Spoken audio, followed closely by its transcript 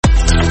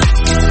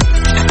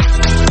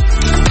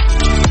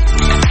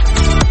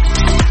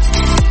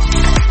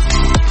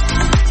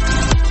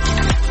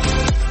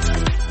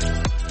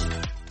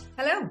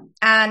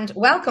and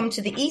welcome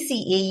to the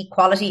ECE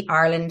Quality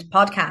Ireland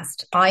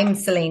podcast. I'm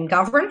Celine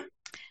Govern.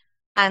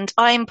 And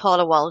I'm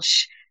Paula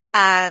Walsh.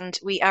 And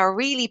we are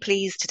really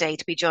pleased today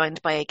to be joined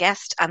by a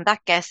guest, and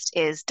that guest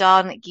is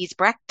Don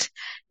Giesbrecht,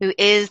 who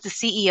is the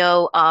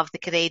CEO of the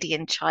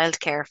Canadian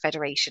Childcare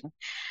Federation.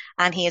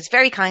 And he has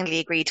very kindly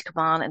agreed to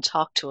come on and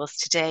talk to us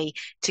today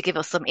to give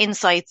us some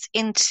insights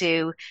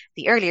into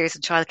the early years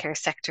and childcare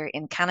sector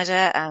in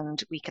Canada,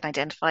 and we can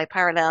identify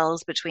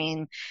parallels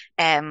between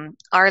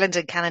Ireland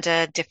and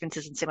Canada,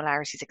 differences and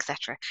similarities,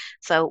 etc.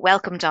 So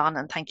welcome, Don,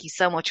 and thank you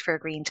so much for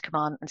agreeing to come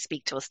on and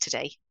speak to us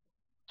today.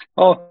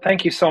 Oh,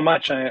 thank you so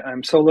much.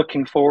 I'm so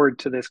looking forward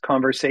to this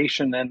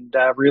conversation and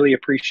really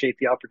appreciate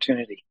the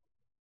opportunity.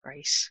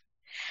 Right.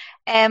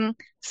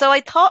 So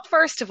I thought,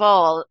 first of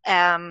all,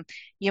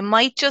 you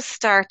might just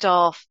start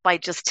off by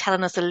just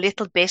telling us a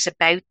little bit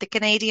about the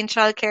Canadian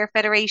Childcare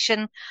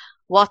Federation,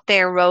 what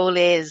their role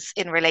is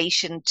in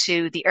relation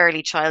to the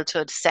early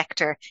childhood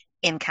sector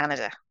in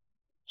Canada.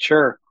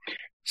 Sure.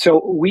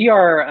 So we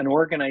are an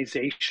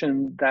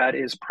organization that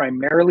is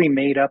primarily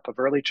made up of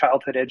early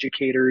childhood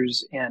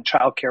educators and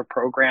childcare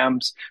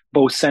programs,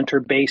 both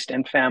center-based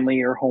and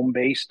family or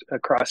home-based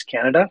across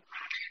Canada.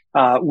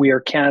 We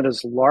are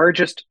Canada's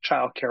largest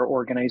childcare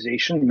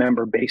organization,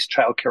 member-based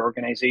childcare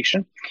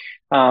organization.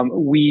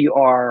 We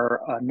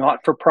are a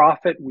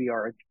not-for-profit. We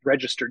are a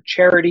registered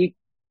charity.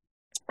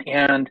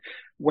 And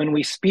when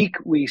we speak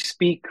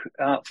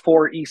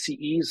for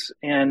ECEs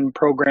and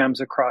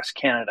programs across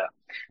Canada.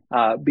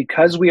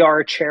 Because we are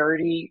a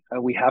charity,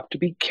 we have to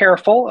be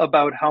careful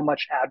about how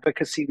much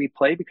advocacy we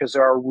play because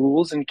there are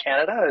rules in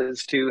Canada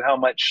as to how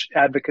much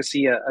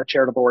advocacy a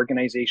charitable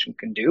organization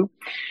can do.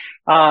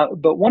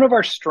 But one of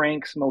our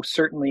strengths most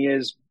certainly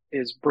is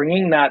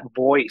bringing that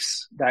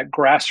voice, that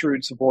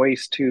grassroots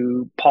voice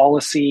to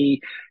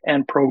policy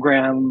and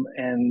program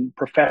and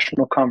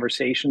professional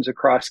conversations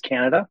across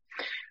Canada.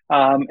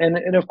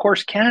 And of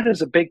course, Canada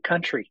is a big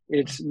country.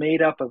 It's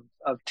made up of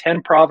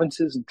 10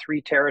 provinces and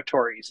 3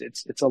 territories.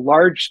 It's a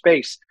large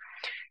space.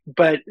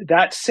 But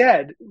that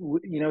said,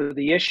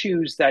 the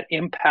issues that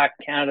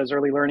impact Canada's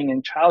early learning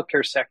and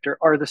childcare sector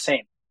are the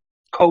same,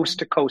 coast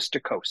to coast to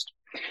coast.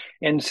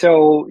 And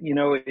so,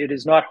 it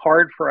is not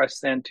hard for us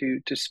then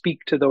to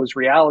speak to those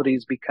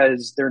realities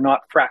because they're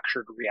not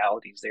fractured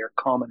realities. They are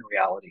common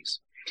realities.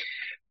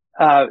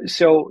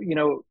 So,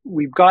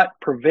 we've got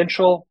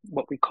provincial,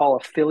 what we call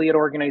affiliate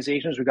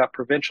organizations. We've got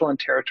provincial and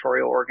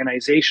territorial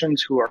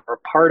organizations who are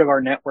part of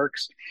our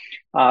networks.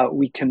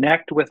 We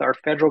connect with our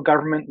federal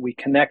government. We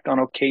connect on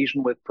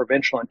occasion with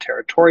provincial and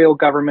territorial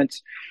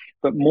governments.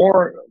 But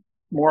more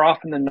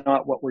often than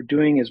not, what we're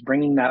doing is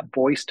bringing that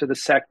voice to the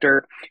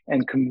sector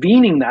and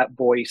convening that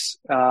voice,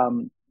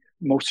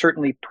 most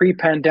certainly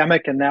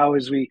pre-pandemic, and now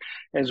as we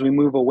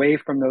move away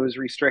from those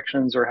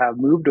restrictions or have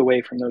moved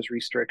away from those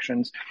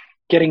restrictions,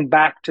 getting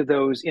back to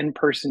those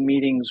in-person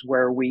meetings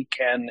where we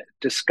can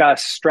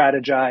discuss,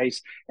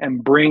 strategize,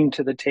 and bring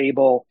to the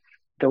table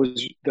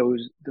those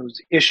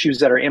issues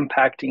that are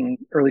impacting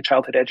early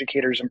childhood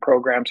educators and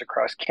programs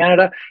across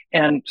Canada,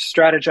 and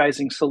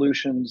strategizing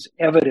solutions,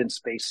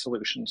 evidence-based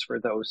solutions for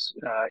those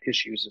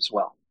issues as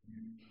well.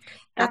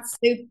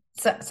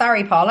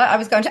 Sorry, Paula, I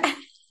was going to...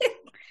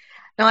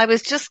 No, I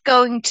was just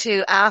going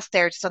to ask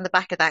there, just on the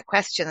back of that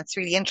question. It's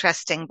really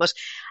interesting. But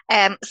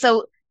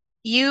so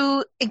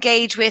you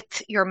engage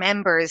with your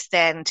members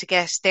then to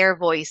get their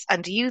voice.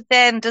 And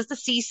does the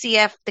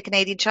CCF, the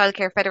Canadian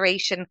Childcare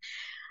Federation,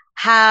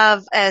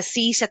 have a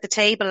seat at the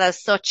table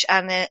as such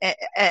and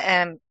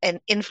an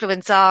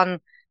influence on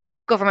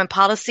government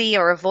policy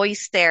or a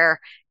voice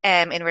there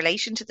in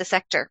relation to the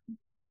sector?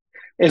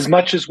 As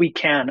much as we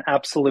can,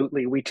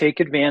 absolutely. We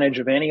take advantage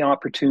of any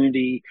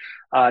opportunity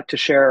to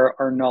share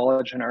our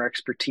knowledge and our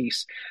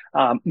expertise.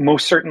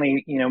 Most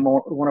certainly,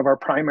 one of our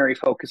primary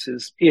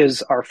focuses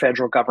is our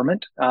federal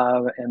government,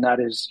 and that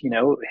is,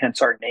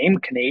 hence our name,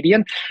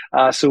 Canadian.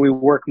 So we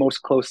work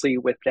most closely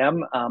with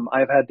them.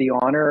 I've had the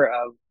honor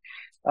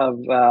of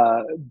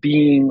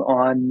being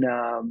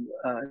on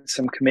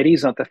some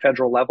committees at the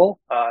federal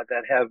level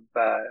that have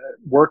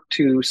worked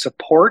to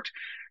support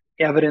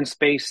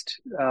evidence-based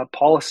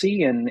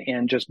policy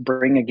and just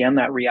bring again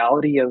that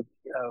reality of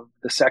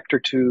the sector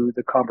to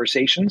the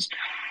conversations.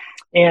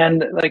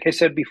 And like I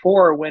said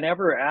before,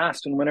 whenever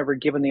asked and whenever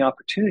given the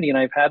opportunity, and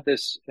I've had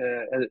this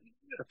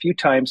a few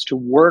times to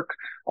work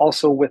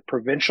also with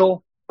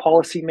provincial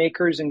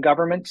policymakers and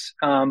governments,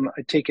 I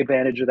take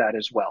advantage of that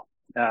as well.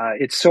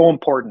 It's so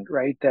important,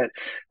 right? That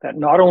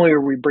not only are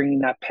we bringing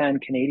that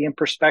pan-Canadian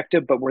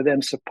perspective, but we're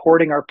then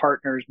supporting our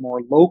partners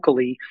more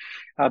locally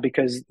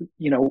because,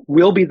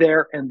 we'll be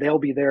there and they'll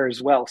be there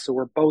as well. So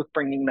we're both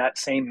bringing that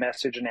same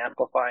message and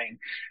amplifying,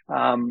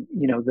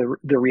 the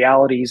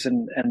realities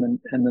and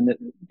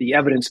the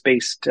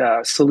evidence-based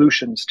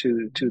solutions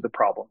to the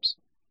problems.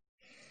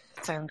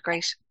 Sounds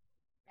great.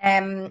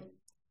 Yeah,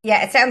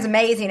 it sounds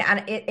amazing.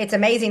 And it's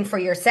amazing for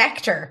your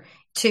sector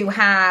to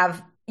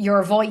have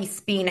your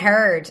voice being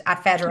heard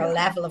at federal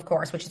level, of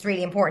course, which is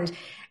really important.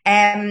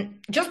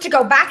 Just to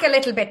go back a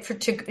little bit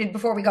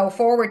before we go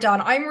forward,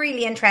 Don, I'm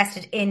really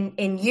interested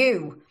in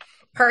you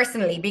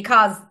personally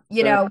because,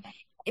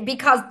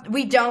 because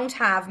we don't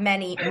have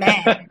many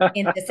men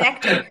in the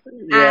sector.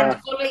 And Yeah,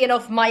 funnily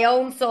enough, my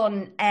own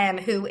son,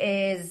 who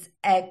is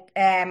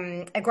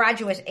a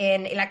graduate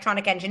in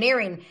electronic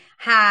engineering,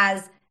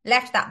 has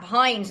left that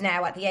behind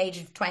now at the age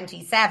of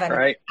 27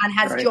 right, and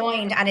has right.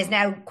 joined and is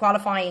now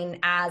qualifying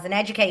as an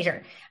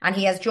educator, and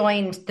he has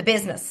joined the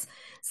business.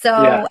 So,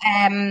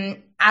 Yeah,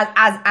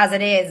 as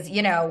it is,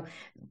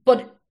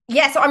 but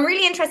yeah, so I'm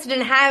really interested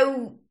in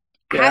how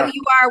yeah,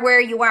 you are where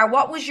you are.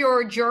 What was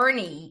your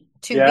journey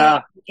to be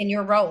yeah. in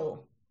your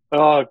role?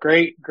 Oh,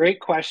 great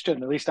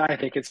question. At least I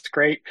think it's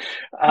great.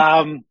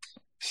 Um,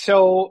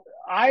 so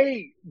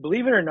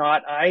believe it or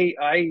not,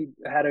 I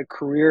had a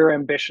career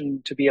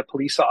ambition to be a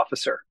police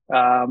officer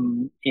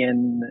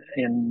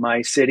in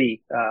my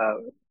city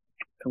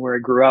where I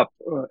grew up,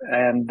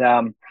 and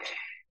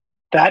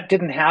that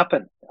didn't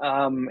happen.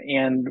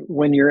 And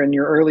when you're in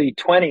your early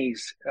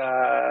 20s,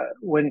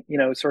 when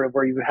sort of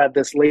where you had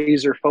this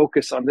laser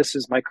focus on this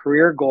is my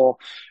career goal,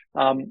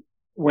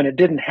 when it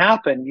didn't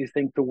happen, you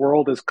think the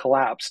world has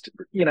collapsed.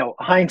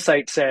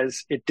 Hindsight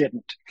says it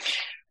didn't.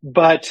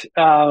 But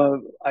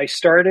I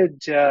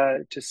started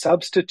to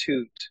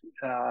substitute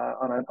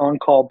on an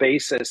on-call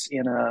basis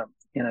in a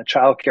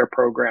childcare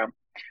program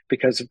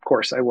because, of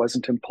course, I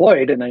wasn't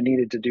employed and I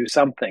needed to do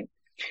something.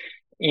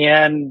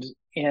 And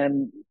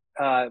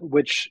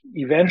which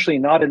eventually,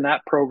 not in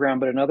that program,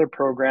 but another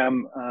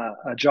program,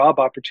 a job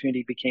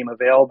opportunity became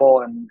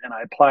available, and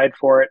I applied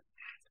for it,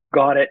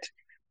 got it,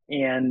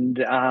 and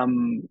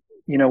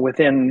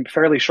within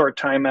fairly short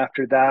time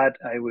after that,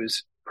 I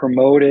was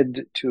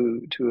promoted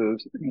to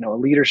a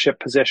leadership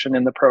position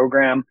in the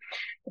program,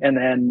 and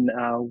then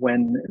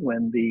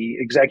when the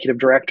executive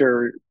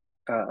director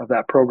of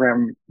that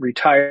program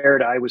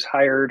retired, I was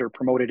hired or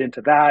promoted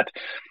into that.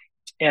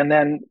 And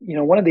then,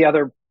 one of the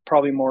other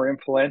probably more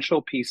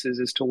influential pieces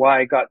as to why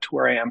I got to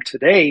where I am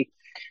today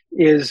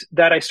is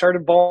that I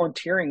started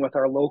volunteering with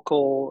our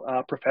local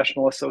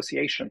professional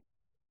association,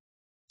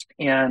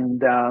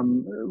 and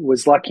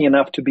was lucky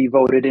enough to be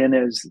voted in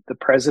as the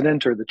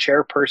president or the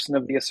chairperson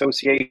of the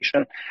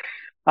association,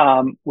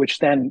 which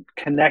then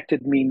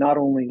connected me not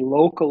only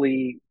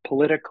locally,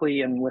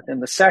 politically, and within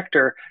the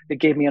sector. It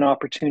gave me an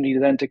opportunity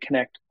then to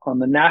connect on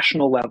the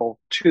national level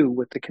too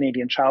with the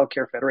Canadian Child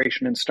Care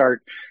Federation and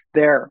start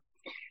there.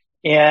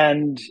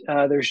 And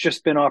there's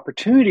just been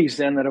opportunities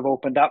then that have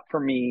opened up for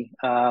me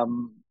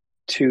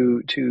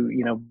to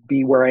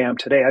be where I am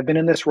today. I've been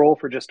in this role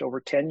for just over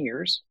 10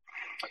 years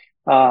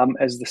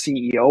as the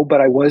CEO,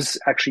 but I was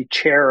actually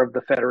chair of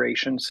the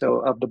federation, so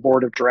of the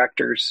board of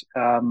directors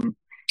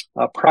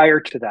prior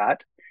to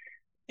that.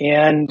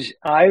 And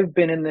I've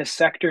been in this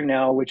sector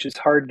now, which is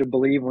hard to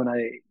believe when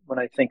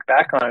I think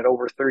back on it,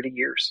 over 30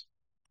 years.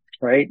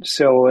 Right.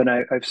 So, and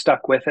I've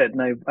stuck with it,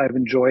 and I've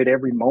enjoyed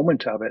every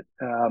moment of it.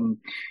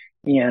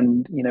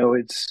 And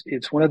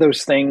it's one of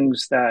those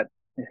things that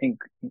I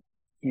think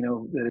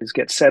that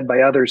gets said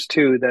by others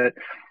too, that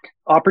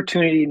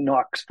opportunity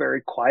knocks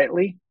very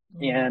quietly.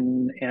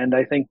 And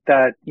I think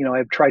that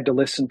I've tried to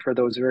listen for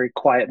those very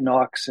quiet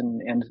knocks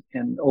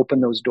and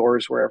open those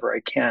doors wherever I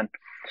can.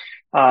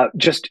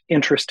 Just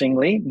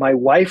interestingly, my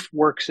wife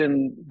works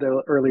in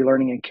the early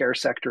learning and care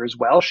sector as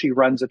well. She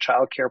runs a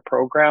childcare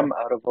program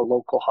out of a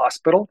local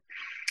hospital,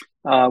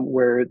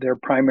 where their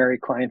primary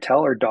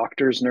clientele are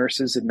doctors,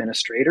 nurses,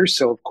 administrators.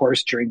 So, of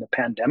course, during the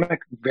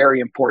pandemic, very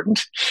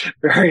important,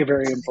 very,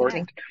 very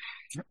important.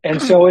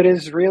 And so it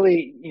is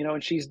really,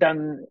 and she's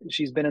been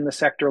in the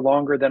sector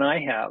longer than I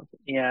have.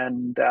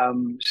 And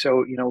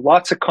so,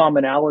 lots of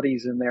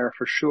commonalities in there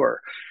for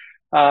sure.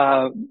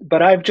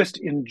 But I've just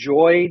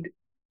enjoyed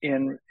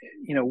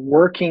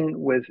working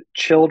with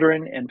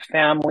children and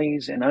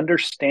families and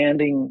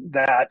understanding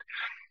that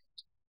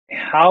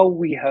how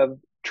we have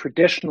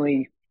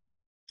traditionally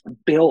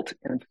built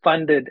and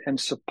funded and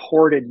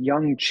supported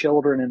young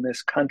children in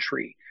this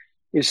country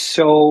is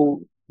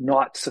so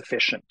not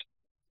sufficient,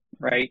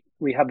 right?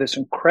 We have this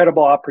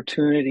incredible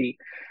opportunity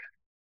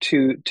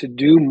to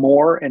do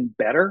more and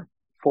better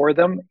for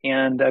them.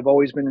 And I've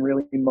always been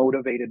really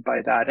motivated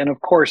by that. And of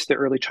course, the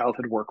early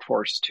childhood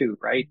workforce too,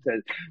 right?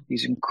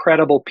 These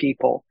incredible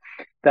people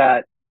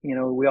that,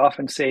 we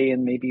often say,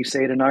 and maybe you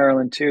say it in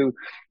Ireland too,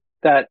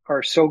 that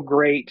are so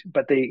great,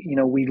 but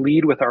we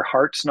lead with our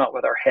hearts, not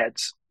with our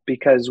heads,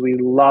 because we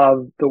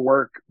love the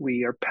work.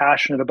 We are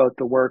passionate about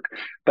the work,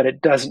 but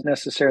it doesn't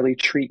necessarily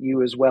treat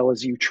you as well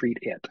as you treat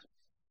it.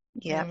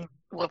 Yeah.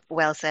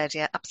 Well said.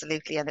 Yeah,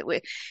 absolutely. And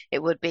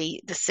it would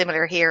be the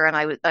similar here.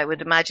 And I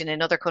would imagine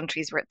in other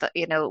countries where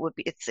it would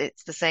be,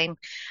 it's the same.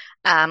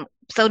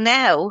 So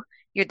now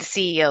you're the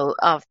CEO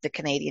of the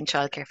Canadian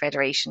Childcare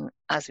Federation,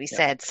 as we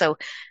said. So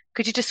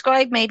could you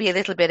describe maybe a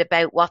little bit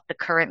about what the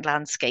current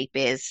landscape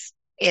is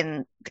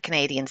in the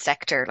Canadian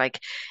sector? Like,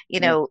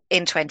 in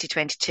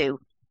 2022,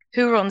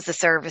 who runs the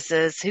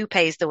services, who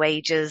pays the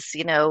wages,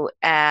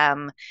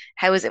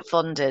 how is it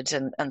funded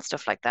and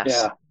stuff like that?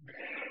 Yeah.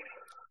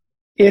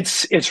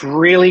 It's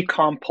really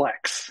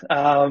complex.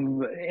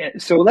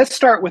 So let's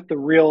start with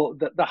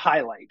the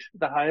highlight.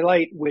 The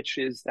highlight, which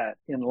is that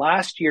in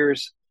last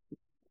year's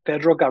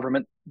federal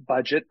government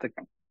budget, the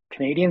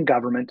Canadian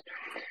government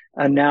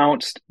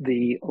announced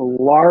the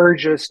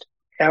largest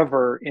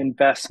ever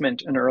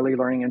investment in early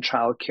learning and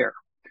childcare,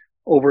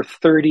 over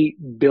 $30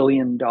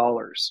 billion.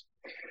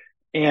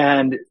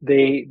 And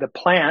the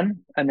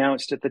plan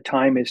announced at the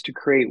time is to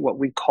create what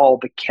we call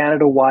the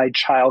Canada-wide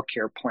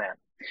childcare plan.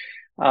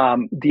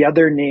 The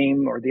other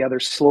name, or the other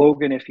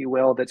slogan, if you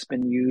will, that's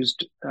been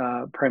used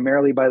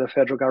primarily by the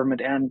federal government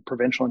and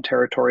provincial and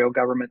territorial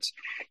governments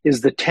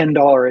is the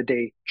 $10 a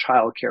day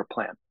childcare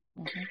plan.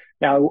 Mm-hmm.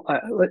 Now,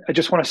 I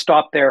just want to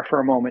stop there for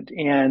a moment.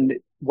 And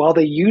while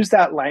they use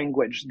that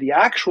language, the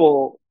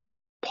actual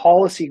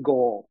policy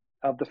goal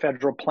of the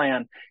federal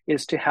plan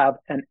is to have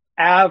an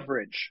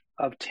average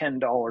of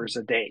 $10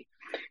 a day.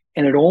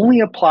 And it only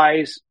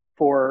applies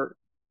for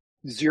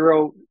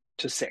 0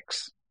 to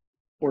 6.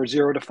 Or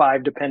 0 to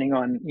 5, depending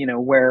on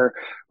where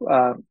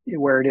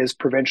it is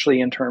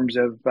provincially in terms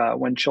of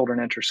when children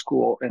enter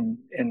school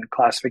and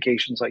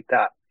classifications like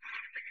that.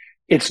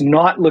 It's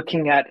not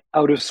looking at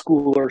out of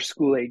school or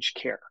school age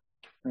care,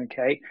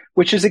 okay,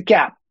 which is a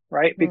gap,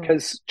 right?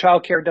 Because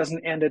childcare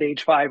doesn't end at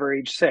age 5 or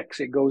age 6;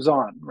 it goes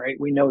on, right?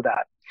 We know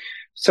that.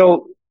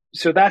 So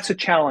that's a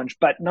challenge,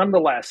 but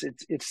nonetheless,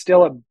 it's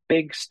still a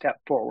big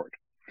step forward.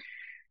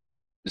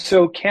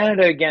 So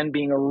Canada, again,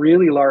 being a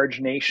really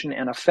large nation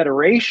and a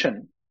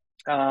federation,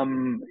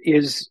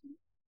 is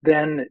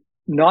then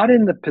not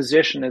in the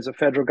position as a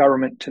federal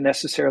government to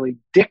necessarily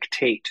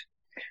dictate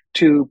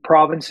to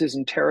provinces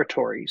and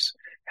territories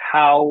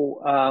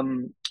how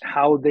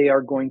they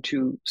are going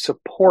to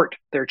support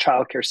their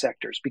childcare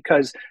sectors,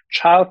 because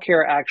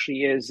childcare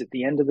actually is, at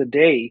the end of the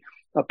day,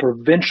 a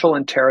provincial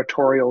and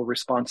territorial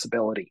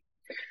responsibility.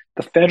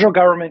 The federal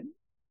government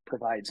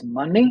provides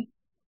money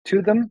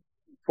to them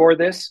for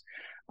this.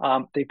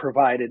 They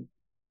provided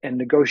and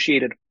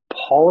negotiated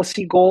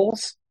policy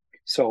goals.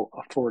 So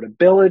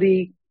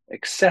affordability,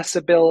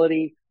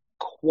 accessibility,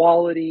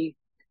 quality,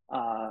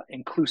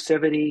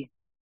 inclusivity,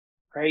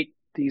 right?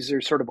 These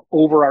are sort of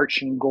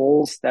overarching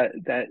goals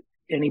that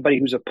anybody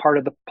who's a part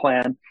of the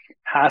plan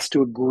has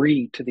to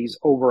agree to, these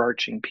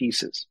overarching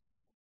pieces.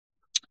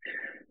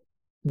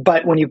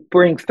 But when you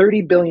bring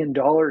 $30 billion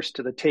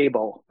to the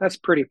table, that's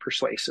pretty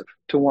persuasive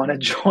to want to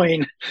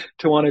join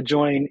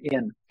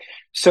in.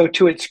 So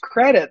to its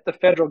credit, the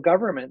federal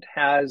government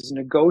has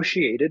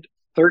negotiated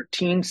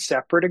 13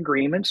 separate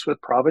agreements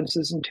with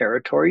provinces and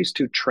territories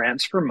to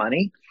transfer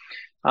money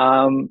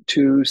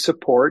to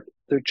support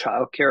the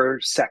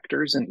childcare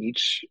sectors in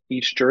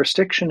each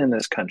jurisdiction in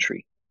this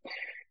country.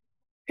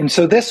 And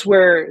so this is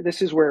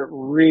where it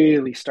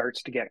really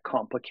starts to get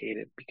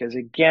complicated, because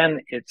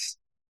again, it's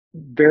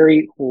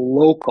very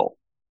local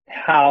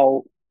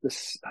how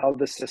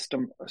the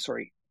system,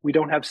 we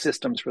don't have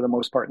systems for the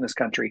most part in this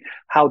country,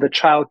 how the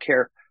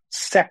childcare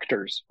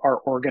sectors are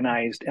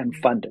organized and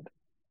funded.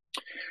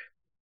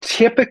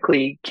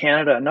 Typically,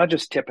 Canada, not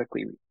just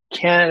typically,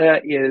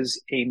 Canada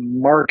is a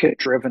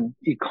market-driven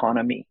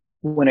economy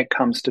when it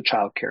comes to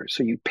childcare.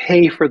 So you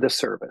pay for the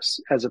service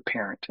as a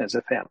parent, as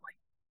a family.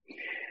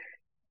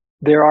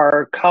 There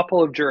are a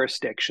couple of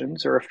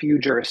jurisdictions, or a few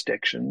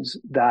jurisdictions,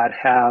 that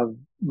have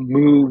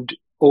moved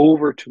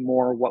over to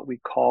more what we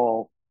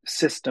call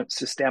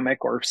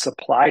systemic or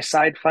supply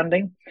side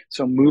funding.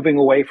 So moving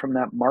away from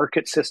that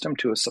market system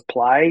to a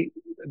supply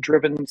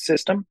driven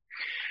system.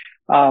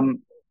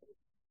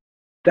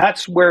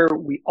 That's where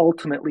we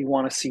ultimately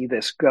want to see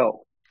this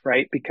go,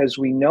 right? Because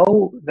we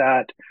know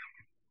that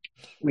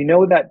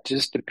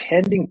just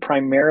depending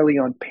primarily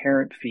on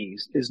parent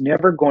fees is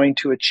never going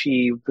to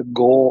achieve the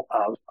goal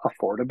of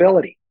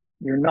affordability.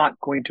 You're not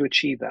going to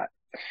achieve that.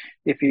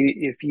 If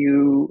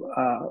you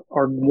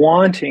are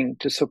wanting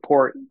to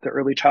support the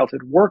early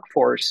childhood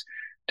workforce,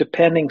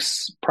 depending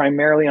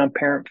primarily on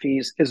parent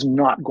fees is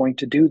not going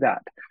to do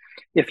that.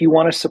 If you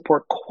want to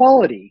support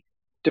quality,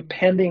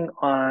 depending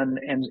on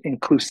and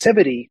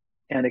inclusivity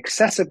and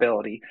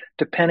accessibility,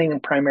 depending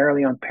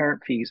primarily on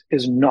parent fees,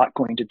 is not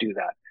going to do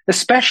that,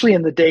 especially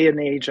in the day and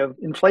age of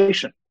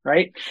inflation,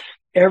 right?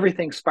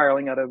 Everything's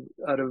spiraling out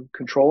of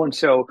control. And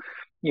so,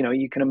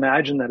 you can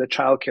imagine that a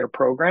childcare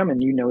program,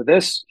 and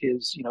this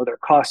is, their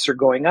costs are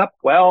going up.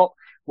 Well,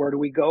 where do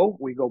we go?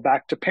 We go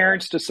back to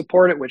parents to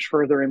support it, which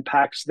further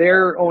impacts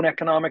their own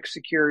economic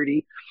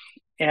security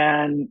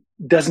and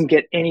doesn't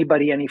get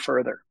anybody any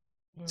further.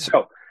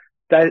 So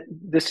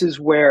this is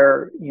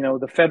where,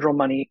 the federal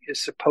money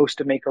is supposed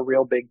to make a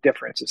real big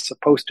difference. It's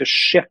supposed to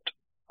shift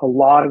a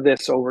lot of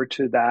this over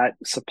to that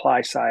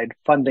supply side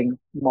funding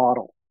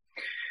model.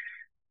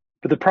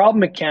 But the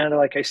problem in Canada,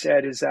 like I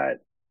said, is that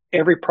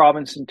every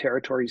province and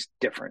territory is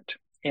different.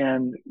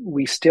 And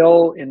we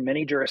still, in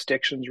many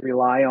jurisdictions,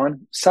 rely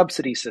on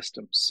subsidy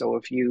systems. So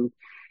if you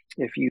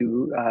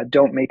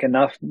don't make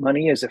enough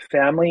money as a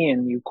family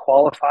and you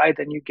qualify,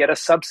 then you get a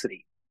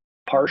subsidy,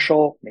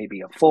 partial,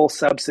 maybe a full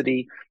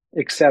subsidy,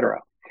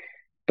 etc.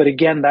 But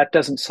again, that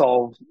doesn't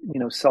solve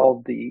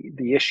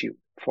the issue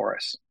for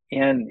us.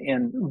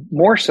 And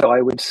more so,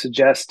 I would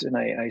suggest, and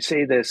I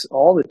say this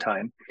all the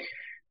time,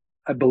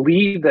 I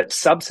believe that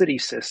subsidy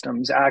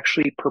systems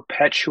actually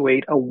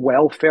perpetuate a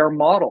welfare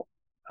model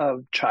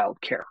of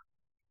childcare,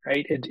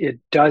 right? It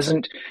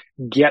doesn't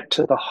get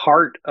to the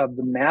heart of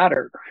the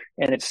matter,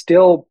 and it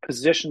still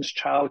positions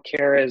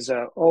childcare as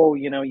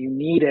you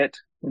need it,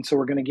 and so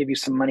we're going to give you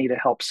some money to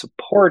help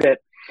support it,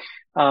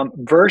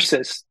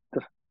 versus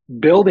the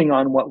building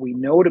on what we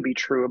know to be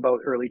true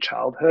about early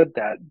childhood,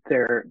 that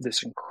they're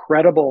this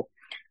incredible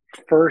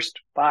first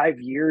 5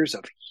 years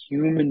of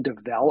human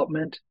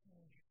development,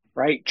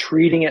 right?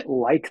 Treating it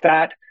like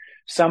that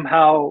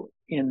somehow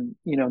in,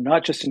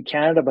 not just in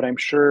Canada, but I'm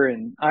sure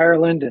in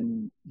Ireland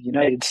and the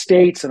United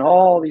States and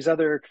all these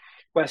other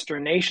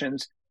Western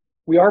nations,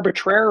 we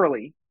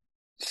arbitrarily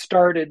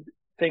started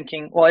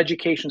thinking, well,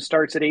 education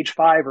starts at age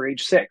 5 or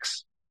age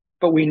 6,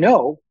 but we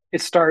know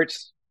it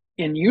starts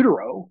in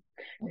utero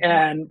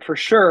and for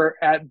sure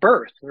at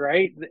birth,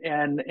 right?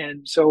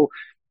 And so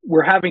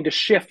we're having to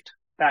shift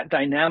that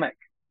dynamic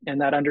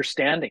and that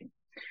understanding.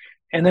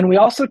 And then we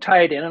also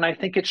tie it in, and I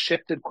think it's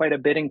shifted quite a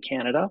bit in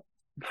Canada,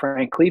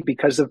 frankly,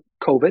 because of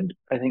COVID.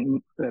 I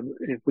think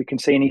if we can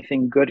say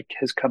anything good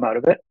has come out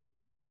of it.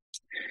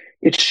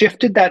 It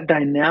shifted that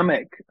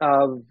dynamic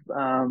of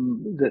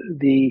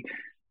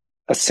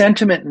a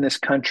sentiment in this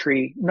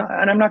country,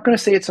 and I'm not going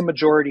to say it's a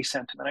majority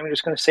sentiment. I'm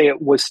just going to say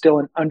it was still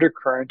an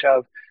undercurrent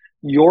of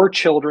your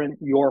children,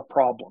 your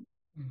problem,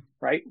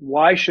 right?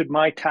 Why should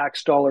my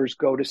tax dollars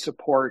go to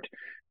support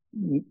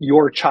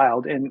your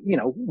child and,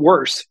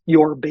 worse,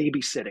 your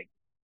babysitting,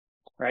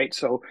 right?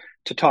 So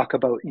to talk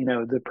about,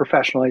 the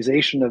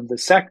professionalization of the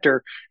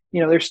sector,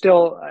 there's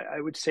still,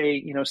 I would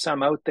say,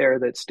 some out there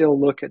that still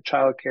look at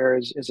childcare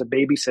as a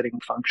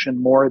babysitting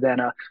function more than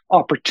an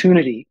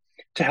opportunity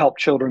to help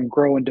children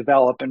grow and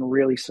develop and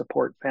really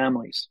support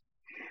families.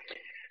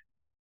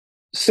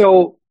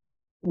 So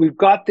we've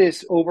got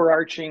this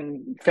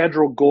overarching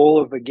federal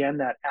goal of, again,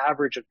 that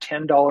average of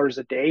 $10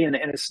 a day, and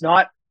it's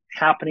not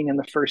happening in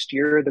the first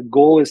year. The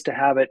goal is to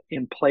have it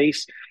in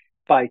place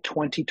by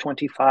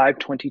 2025,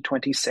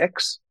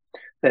 2026,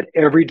 that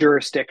every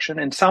jurisdiction,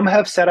 and some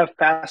have set a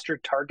faster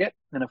target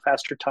and a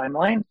faster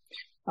timeline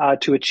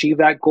to achieve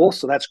that goal.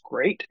 So that's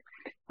great.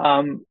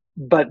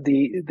 But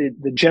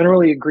the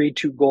generally agreed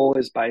to goal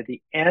is by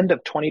the end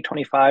of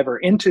 2025 or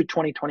into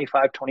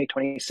 2025,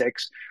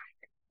 2026,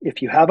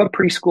 if you have a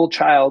preschool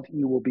child,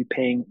 you will be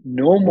paying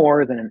no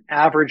more than an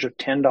average of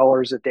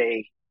 $10 a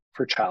day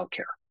for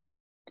childcare.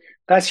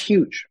 That's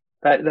huge.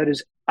 That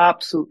is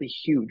absolutely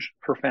huge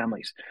for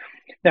families.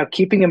 Now,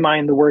 keeping in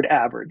mind the word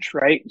average,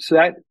 right? So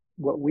that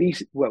what we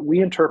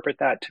interpret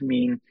that to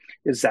mean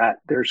is that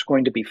there's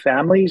going to be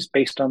families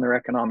based on their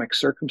economic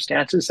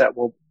circumstances that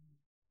will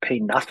pay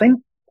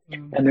nothing.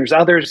 Mm-hmm. And there's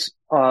others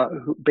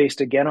who,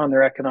 based again on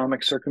their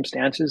economic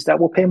circumstances, that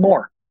will pay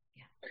more.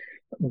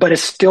 But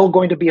it's still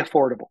going to be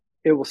affordable.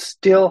 It will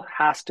still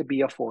has to be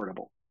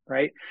affordable,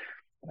 right?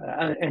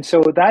 And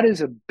so that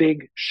is a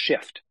big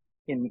shift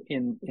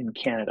in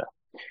Canada.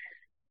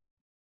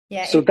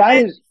 Yeah. So that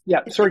is,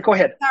 yeah. Sorry, go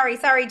ahead.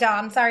 Sorry,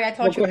 Don. Sorry, I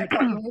thought you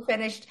were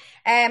finished.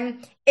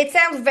 It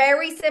sounds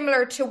very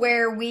similar to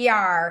where we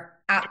are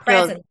at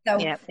present. So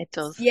yeah, it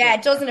does. Yeah,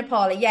 it doesn't it,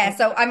 Paula? Yeah.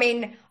 So I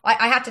mean,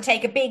 I had to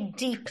take a big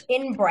deep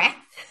in breath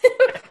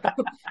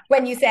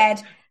when you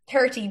said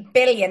 30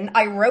 billion.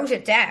 I wrote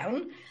it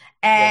down.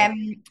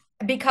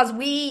 Because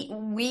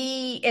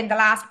we in the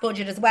last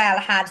budget as well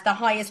had the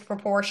highest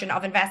proportion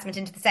of investment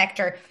into the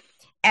sector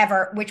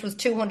ever, which was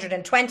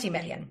 220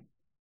 million,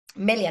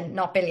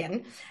 not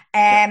billion.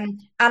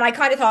 And I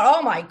kind of thought,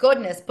 oh my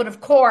goodness. But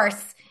of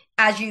course,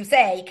 as you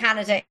say,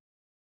 Canada.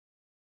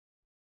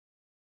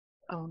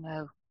 Oh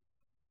no.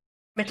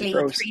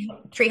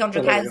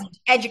 300,000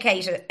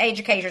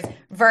 educators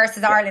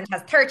versus Ireland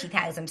has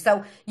 30,000.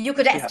 So you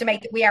could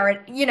estimate that we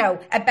are,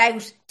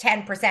 about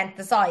 10%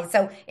 the size.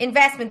 So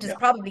investment is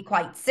probably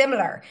quite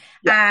similar.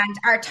 And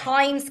our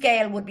time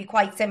scale would be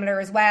quite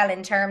similar as well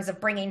in terms of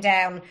bringing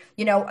down,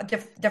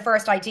 the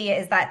first idea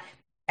is that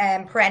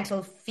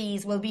parental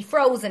fees will be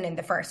frozen in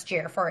the first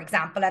year, for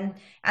example. And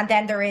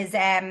then there is,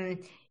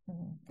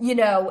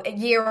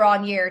 year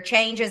on year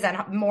changes and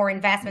more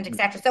investment,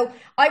 etc. So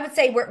I would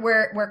say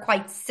we're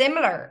quite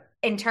similar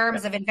in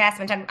terms of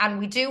investment, and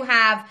we do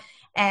have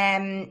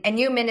a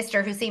new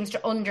minister who seems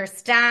to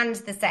understand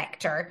the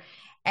sector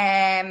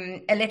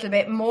a little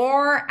bit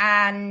more,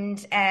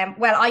 and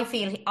I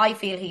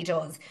feel he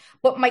does.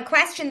 But my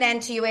question then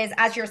to you is,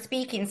 as you're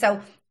speaking,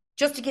 so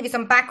just to give you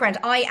some background,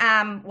 I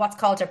am what's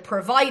called a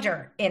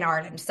provider in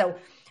Ireland. So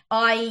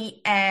I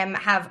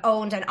have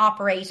owned and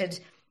operated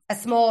a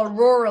small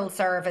rural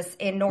service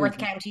in North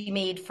County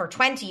Meath for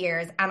 20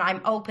 years, and I'm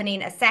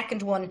opening a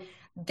second one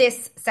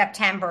this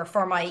September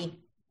for my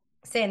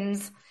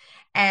sins,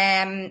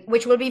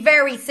 which will be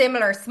very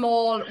similar,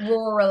 small,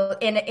 rural,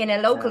 in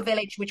a local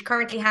village which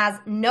currently has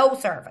no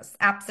service,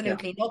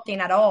 absolutely nothing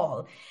at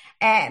all.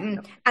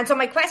 And so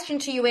my question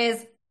to you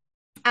is,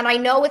 and I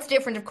know it's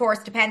different, of course,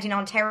 depending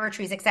on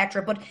territories,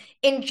 etc., but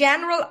in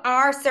general,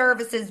 are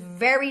services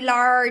very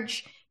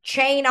large,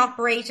 chain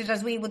operated,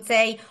 as we would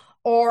say,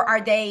 or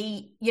are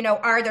they,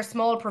 are there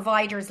small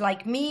providers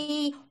like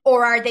me,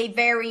 or are they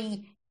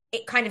very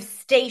kind of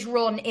state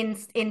run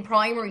in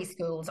primary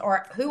schools,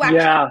 or who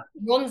actually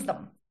runs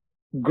them?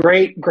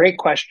 Great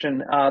question.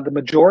 The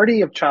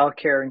majority of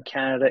childcare in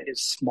Canada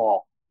is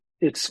small.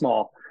 It's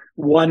small.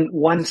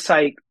 One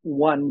site,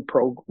 one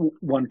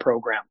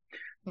program.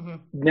 Mm-hmm.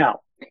 Now,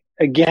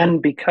 again,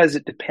 because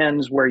it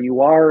depends where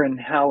you are and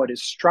how it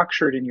is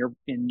structured in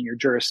your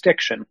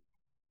jurisdiction.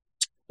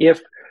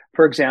 If,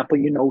 for example,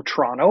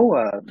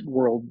 Toronto,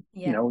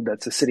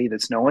 that's a city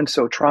that's known.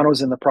 So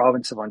Toronto's in the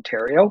province of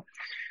Ontario.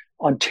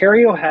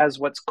 Ontario has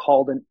what's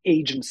called an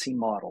agency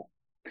model.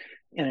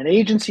 And an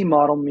agency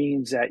model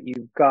means that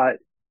you've got,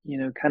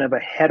 kind of a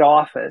head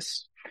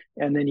office,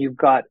 and then you've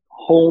got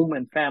home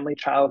and family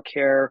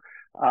childcare,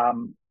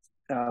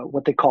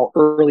 what they call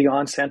early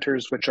on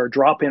centers, which are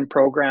drop-in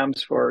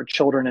programs for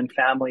children and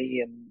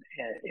family in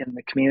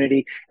the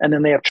community. And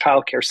then they have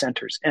childcare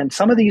centers. And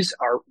some of these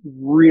are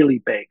really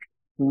big,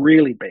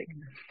 really big.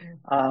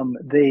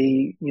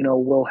 They,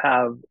 will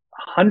have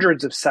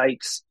hundreds of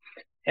sites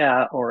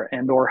or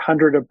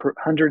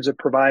hundreds of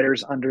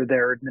providers under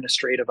their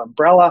administrative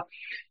umbrella,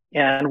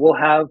 and will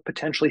have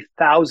potentially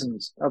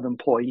thousands of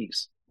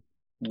employees.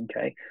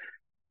 Okay.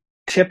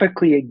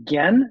 Typically,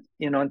 again,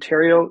 in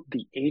Ontario,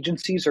 the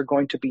agencies are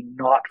going to be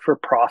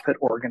not-for-profit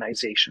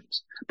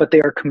organizations, but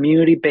they are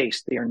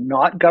community-based. They are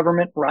not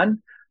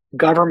government-run,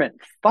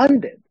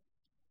 government-funded,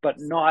 but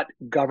not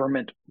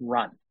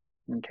government-run.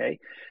 Okay.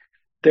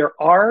 There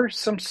are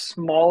some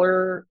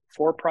smaller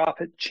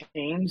for-profit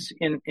chains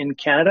in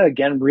Canada.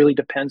 Again, really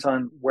depends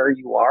on where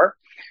you are.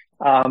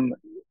 And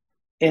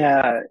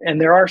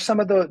there are some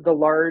of the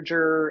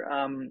larger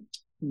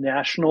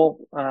national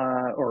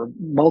or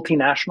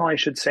multinational, I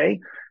should say,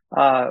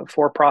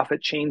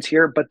 for-profit chains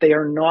here, but they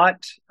are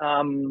not.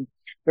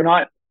 They're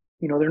not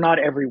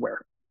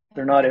everywhere.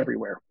 They're not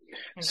everywhere.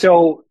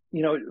 So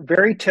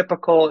very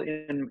typical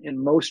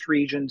in most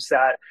regions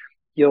that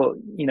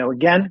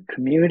again,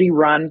 community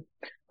run.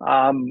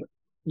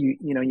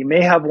 You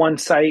may have one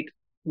site,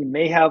 you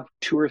may have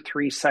two or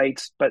three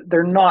sites, but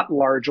they're not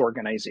large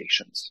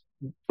organizations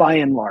by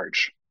and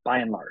large.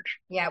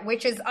 Yeah,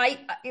 which is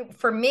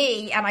for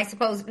me, and I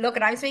suppose,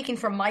 I'm speaking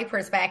from my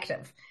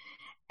perspective.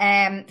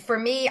 For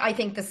me, I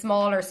think the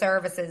smaller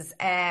services,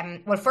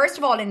 well, first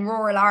of all, in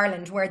rural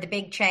Ireland, where the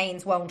big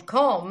chains won't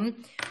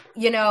come,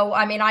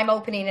 I'm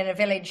opening in a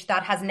village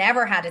that has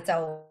never had its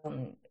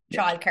own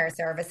childcare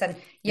service. And,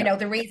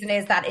 the reason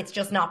is that it's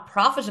just not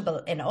profitable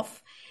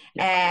enough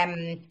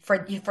for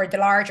the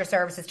larger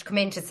services to come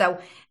into. So,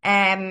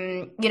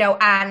 I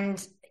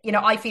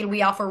feel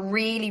we offer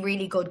really,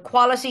 really good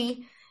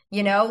quality,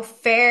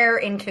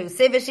 fair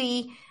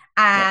inclusivity.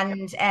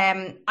 And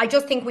I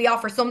just think we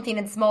offer something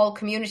in small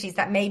communities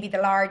that maybe the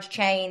large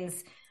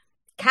chains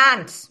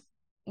can't,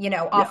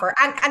 offer.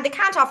 And they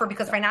can't offer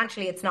because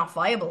financially it's not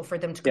viable for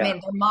them to come in.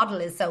 Their model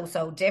is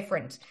so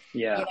different.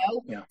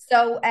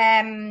 So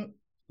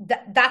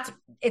that's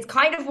it's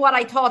kind of what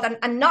I thought,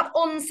 and not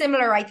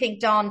unsimilar, I think,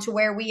 Don, to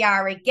where we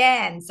are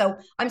again. So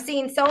I'm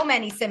seeing so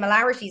many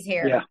similarities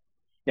here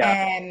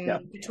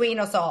between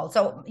us all.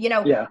 So,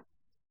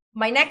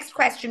 my next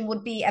question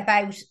would be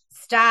about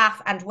staff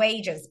and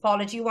wages.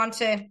 Paula, do you want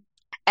to?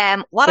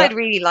 What I'd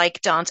really like,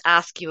 Don, to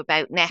ask you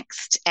about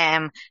next,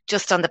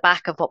 just on the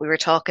back of what we were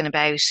talking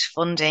about,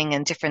 funding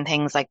and different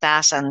things like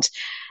that. And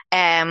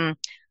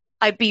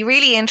I'd be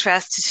really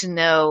interested to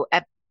know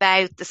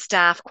about the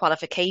staff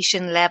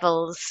qualification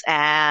levels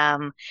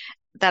that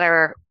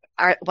are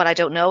what I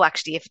don't know,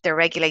 actually, if they're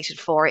regulated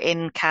for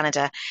in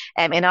Canada.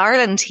 In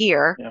Ireland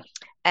here,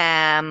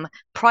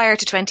 prior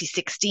to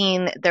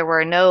 2016, there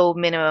were no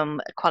minimum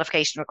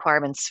qualification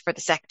requirements for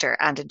the sector.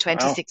 And in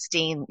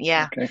 2016,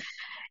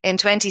 in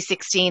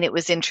 2016, it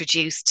was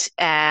introduced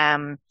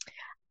to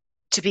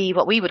be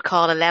what we would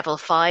call a level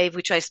 5,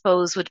 which I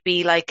suppose would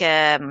be like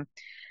a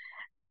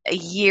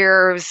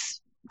year's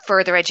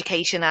further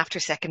education after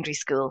secondary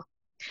school.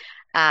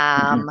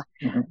 And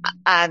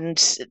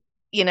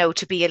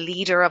to be a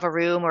leader of a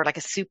room or like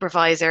a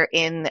supervisor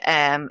in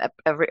a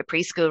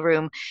preschool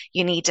room,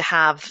 you need to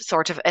have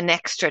sort of an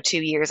extra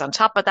 2 years on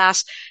top of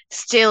that.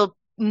 Still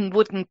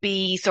wouldn't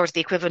be sort of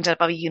the equivalent of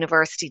a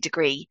university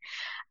degree.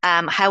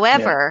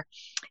 However,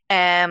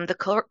 the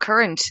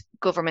current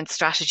government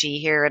strategy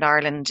here in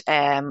Ireland,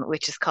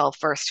 which is called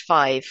First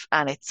Five,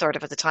 and it's sort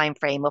of at the time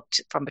frame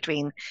from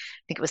between, I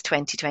think it was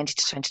 2020 to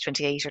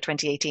 2028 or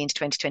 2018 to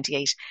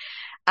 2028.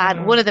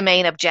 And one of the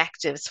main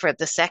objectives for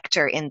the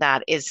sector in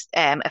that is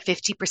a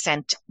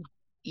 50%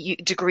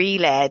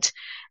 degree-led,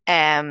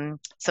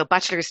 so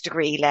bachelor's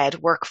degree-led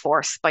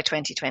workforce by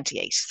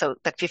 2028. So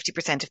that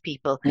 50% of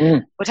people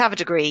would have a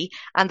degree,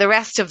 and the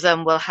rest of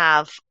them will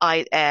have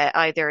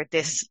either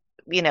this,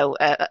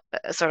 a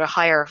sort of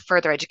higher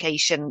further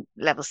education,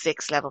 level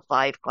 6, level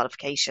 5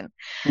 qualification.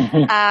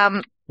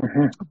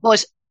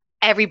 But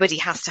everybody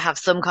has to have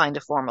some kind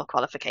of formal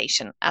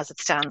qualification as it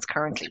stands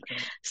currently.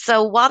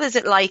 So what is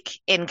it like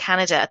in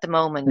Canada at the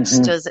moment?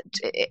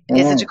 Mm-hmm.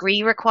 Is a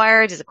degree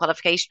required? Is a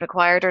qualification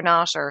required or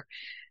not? Or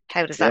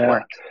how does that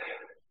work?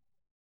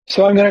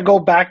 So I'm going to go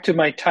back to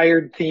my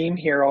tired theme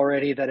here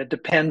already, that it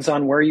depends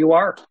on where you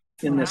are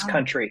in this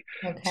country.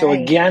 Okay. So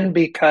again,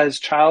 because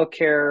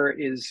childcare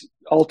is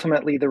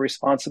ultimately the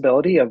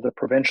responsibility of the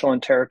provincial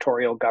and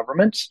territorial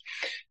governments,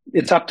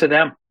 it's up to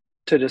them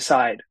to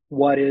decide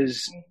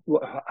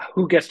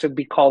who gets to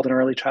be called an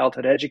early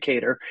childhood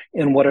educator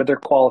and what are their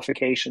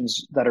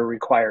qualifications that are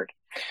required.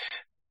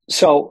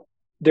 So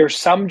there's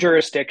some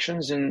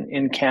jurisdictions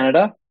in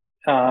Canada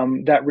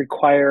that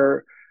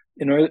require,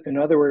 in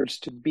other words,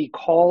 to be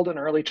called an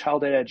early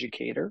childhood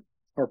educator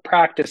or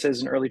practice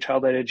as an early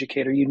childhood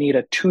educator, you need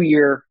a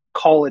 2-year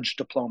college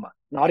diploma,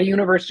 not a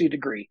university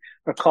degree,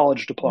 a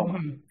college diploma.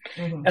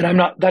 Mm-hmm. Mm-hmm.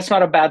 And that's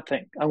not a bad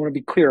thing. I want to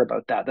be clear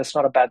about that. That's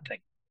not a bad thing.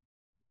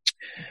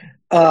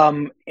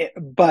 Then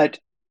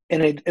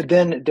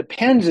it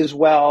depends as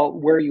well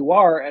where you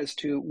are as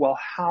to, well,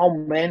 how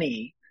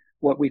many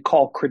what we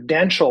call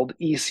credentialed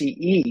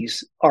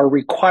ECEs are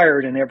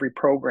required in every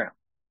program.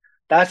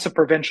 That's a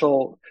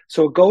provincial,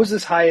 so it goes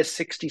as high as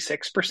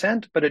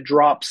 66%, but it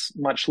drops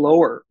much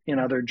lower in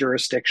other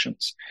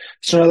jurisdictions.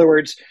 So in other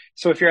words,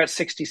 so if you're at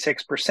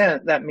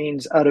 66%, that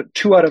means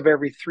 2 out of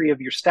every 3 of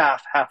your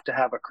staff have to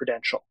have a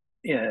credential.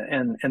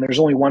 And there's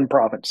only one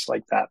province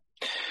like that.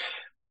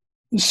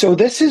 So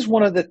this is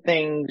one of the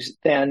things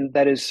then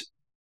that is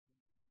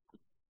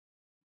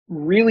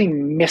really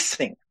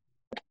missing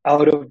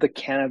out of the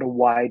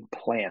Canada-wide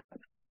plan.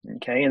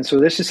 Okay. And so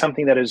this is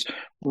something that is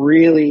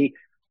really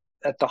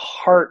at the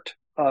heart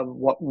of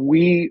what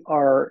we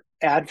are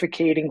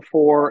advocating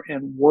for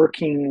and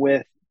working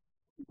with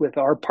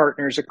our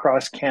partners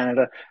across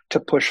Canada to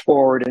push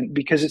forward. And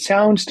because it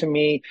sounds to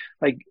me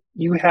like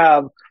you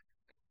have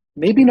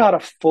maybe not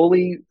a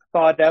fully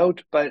thought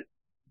out, but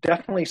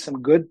definitely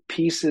some good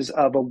pieces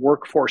of a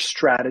workforce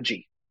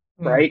strategy,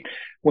 right?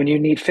 When you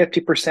need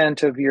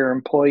 50% of your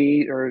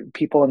employee or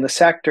people in the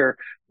sector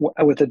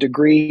with a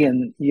degree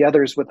and the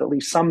others with at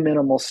least some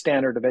minimal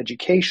standard of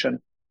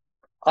education,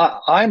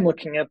 I'm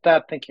looking at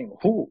that thinking,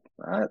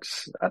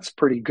 that's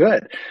pretty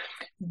good.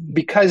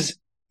 Because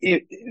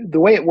the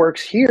way it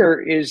works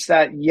here is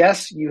that,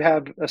 yes, you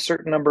have a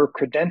certain number of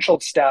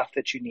credentialed staff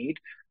that you need,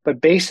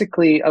 but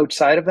basically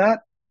outside of that,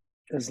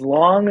 as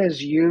long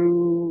as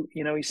you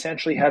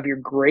essentially have your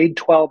grade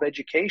 12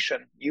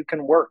 education, you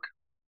can work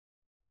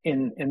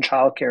in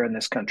childcare in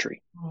this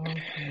country.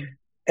 Okay.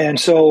 And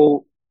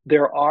so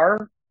there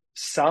are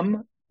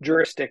some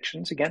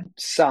jurisdictions, again,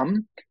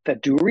 some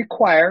that do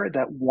require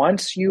that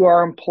once you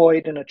are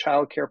employed in a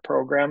childcare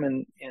program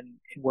in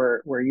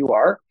where you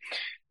are,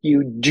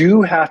 you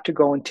do have to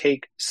go and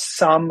take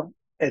some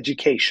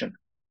education,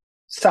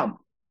 some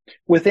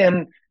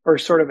within or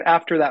sort of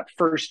after that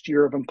first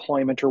year of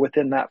employment or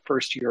within that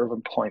first year of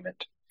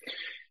employment.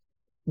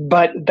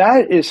 But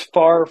that is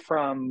far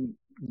from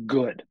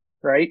good,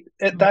 right?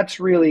 That's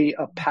really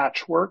a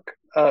patchwork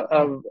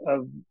of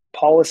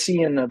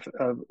policy and of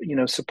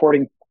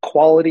supporting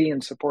quality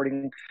and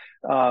supporting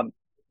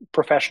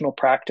professional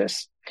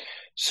practice.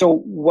 So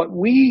what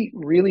we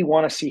really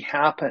want to see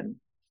happen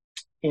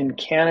in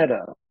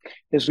Canada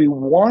is we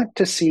want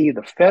to see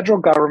the federal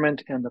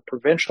government and the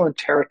provincial and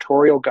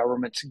territorial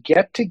governments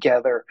get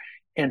together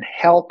and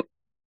help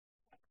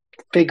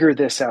figure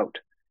this out,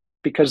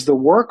 because the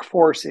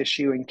workforce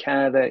issue in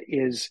Canada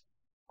is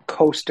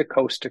coast to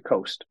coast to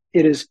coast.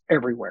 It is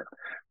everywhere.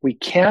 We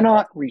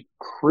cannot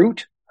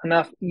recruit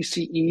enough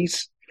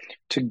ECEs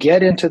to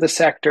get into the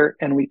sector,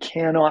 and we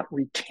cannot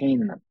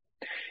retain them.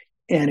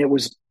 And it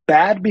was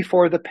bad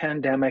before the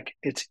pandemic.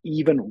 It's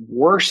even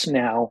worse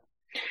now.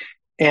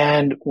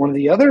 And one of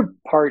the other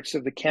parts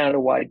of the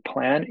Canada-wide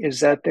plan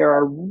is that there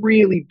are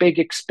really big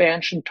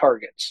expansion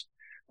targets.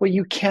 Well,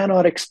 you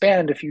cannot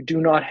expand if you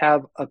do not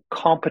have a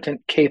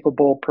competent,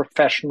 capable,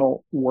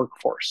 professional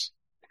workforce.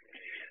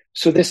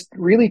 So this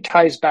really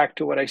ties back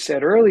to what I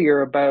said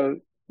earlier about,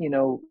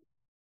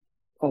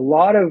 a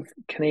lot of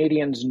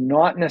Canadians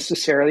not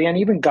necessarily, and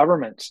even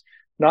governments,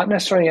 not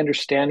necessarily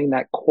understanding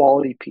that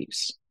quality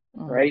piece,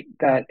 right?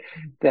 That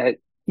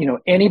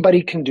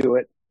anybody can do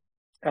it.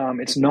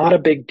 It's not a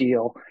big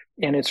deal.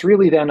 And it's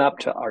really then up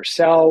to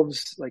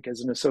ourselves, like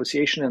as an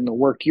association, and the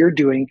work you're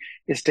doing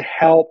is to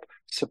help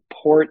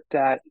support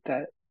that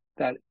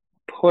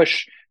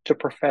push to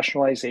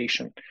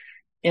professionalization.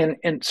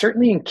 And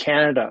certainly in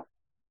Canada,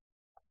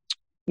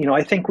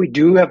 I think we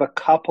do have a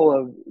couple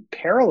of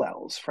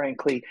parallels,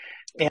 frankly,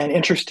 and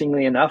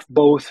interestingly enough,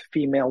 both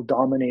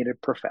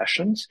female-dominated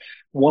professions,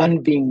 one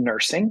being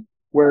nursing,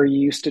 where you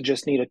used to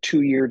just need a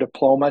 2-year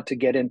diploma to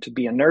get in to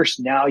be a nurse.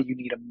 Now you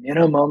need a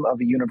minimum of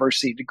a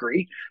university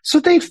degree.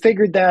 So they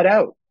figured that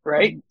out,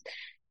 right?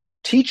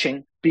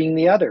 Teaching being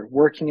the other,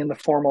 working in the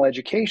formal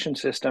education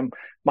system.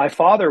 My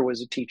father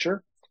was a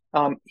teacher.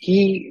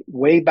 He,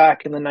 way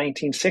back in the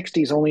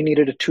 1960s, only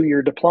needed a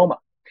 2-year diploma.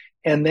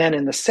 And then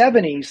in the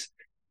 70s,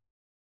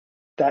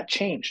 that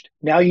changed.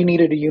 Now you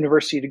needed a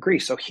university degree.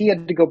 So he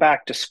had to go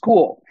back to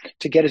school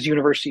to get his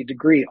university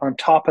degree on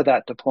top of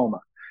that diploma.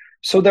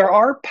 So there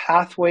are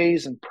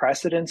pathways and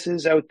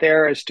precedences out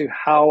there as to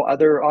how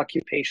other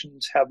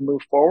occupations have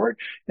moved forward.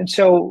 And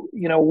so,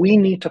 we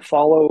need to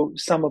follow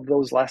some of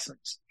those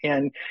lessons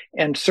and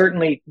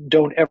certainly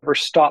don't ever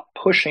stop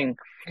pushing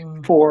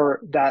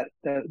for that,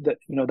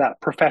 that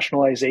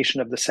professionalization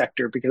of the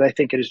sector, because I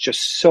think it is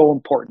just so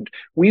important.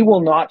 We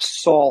will not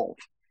solve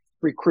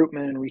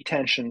recruitment and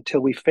retention till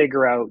we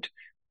figure out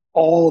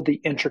all the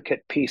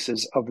intricate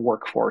pieces of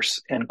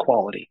workforce and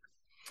quality.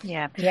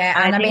 Yeah.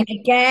 And I mean,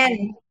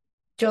 again,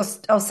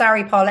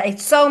 sorry, Paula,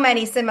 it's so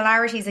many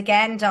similarities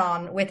again,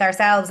 Dawn, with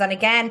ourselves. And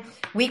again,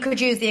 we could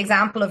use the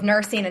example of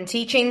nursing and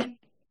teaching.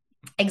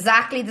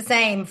 Exactly the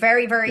same,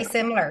 very, very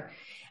similar.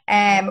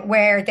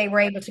 Where they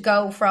were able to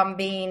go from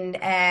being,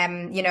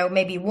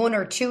 maybe 1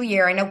 or 2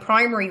 year. I know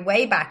primary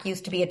way back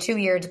used to be a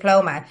 2-year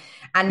diploma,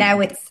 and now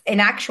it's, in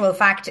actual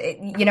fact,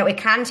 it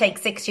can take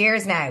 6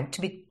 years now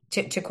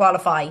to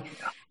qualify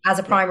as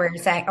a primary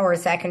or a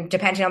second,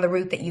 depending on the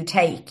route that you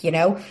take.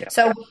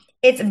 So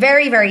it's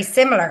very, very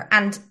similar.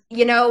 And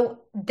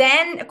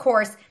then of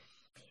course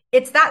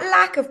it's that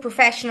lack of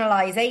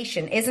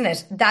professionalization, isn't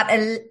it? That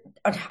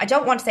I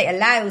don't want to say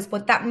allows,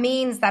 but that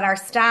means that our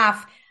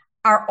staff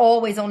are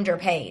always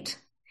underpaid,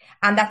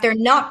 and that they're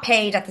not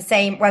paid at the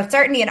same, well,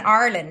 certainly in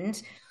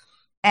Ireland,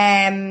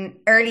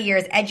 early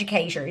years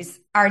educators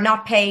are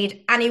not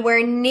paid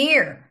anywhere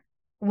near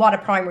what a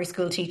primary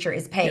school teacher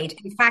is paid.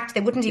 In fact,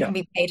 they wouldn't even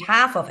be paid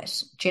half of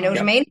it. Do you know what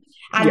I mean?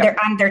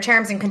 And their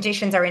terms and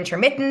conditions are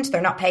intermittent.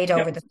 They're not paid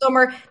over the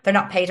summer. They're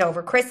not paid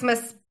over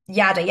Christmas,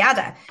 yada,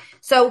 yada.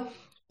 So,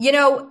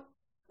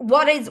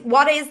 what is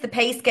the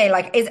pay scale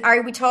like?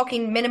 Are we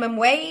talking minimum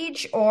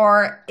wage,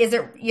 or is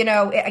it,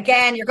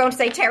 again, you're going to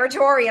say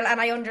territorial,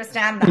 and I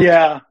understand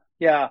that.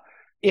 Yeah.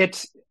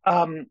 It's,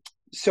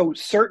 so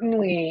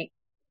certainly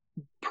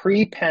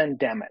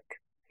pre-pandemic,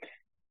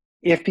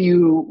 if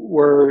you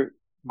were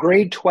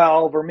grade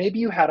 12, or maybe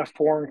you had a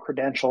foreign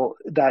credential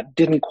that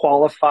didn't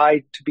qualify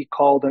to be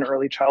called an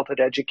early childhood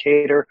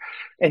educator,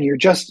 and you're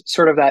just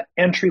sort of that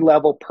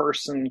entry-level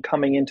person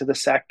coming into the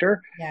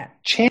sector,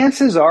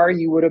 chances are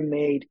you would have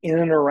made in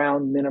and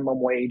around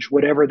minimum wage,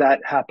 whatever that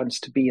happens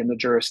to be in the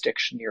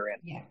jurisdiction you're in.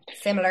 Yeah,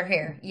 similar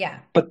here,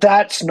 But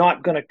that's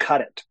not going to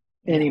cut it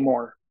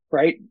anymore,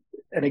 right?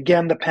 And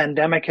again, the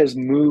pandemic has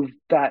moved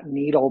that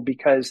needle,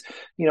 because,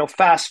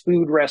 fast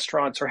food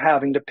restaurants are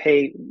having to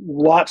pay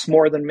lots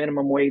more than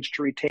minimum wage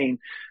to retain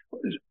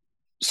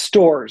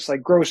stores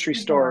like grocery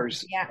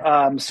stores,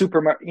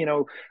 supermarket,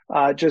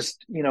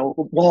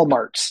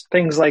 Walmarts,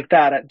 things like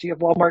that. Do you have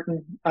Walmart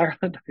in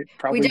Ireland?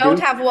 We don't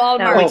have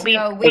Walmart.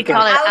 No, we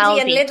call it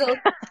Aldi and Lidl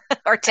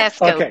or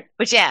Tesco. Okay.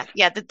 But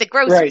the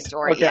grocery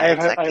store. Okay, I've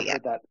heard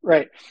that.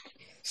 Right.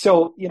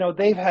 So,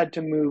 they've had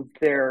to move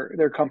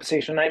their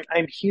compensation.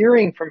 I'm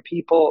hearing from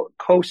people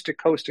coast to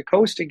coast to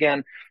coast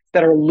again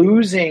that are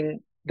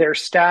losing their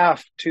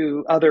staff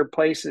to other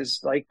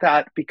places like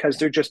that because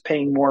they're just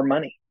paying more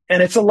money.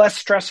 And it's a less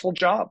stressful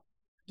job,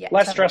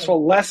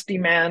 stressful, less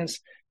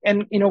demands.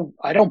 And,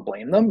 I don't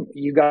blame them.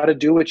 You got to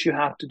do what you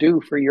have to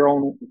do for your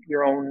own,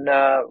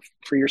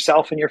 for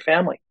yourself and your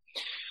family.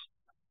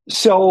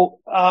 So,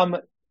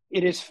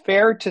 it is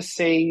fair to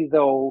say,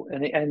 though,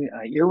 and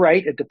you're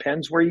right, it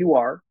depends where you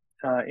are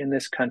in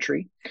this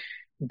country,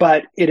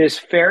 but it is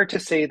fair to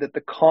say that the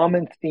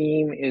common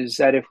theme is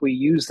that if we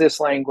use this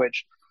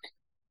language,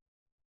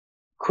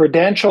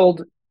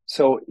 credentialed,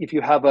 so if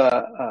you have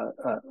a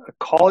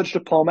college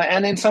diploma,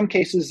 and in some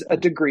cases a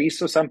degree,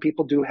 so some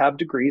people do have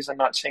degrees, I'm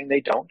not saying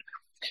they don't,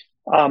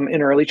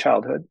 in early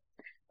childhood,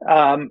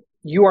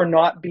 you are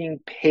not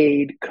being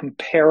paid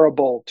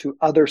comparable to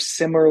other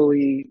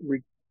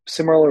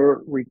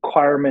similar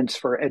requirements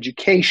for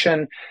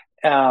education,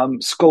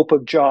 scope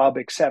of job,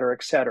 et cetera,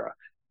 et cetera.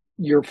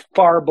 You're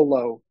far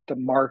below the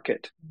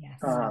market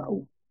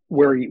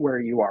where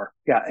you are.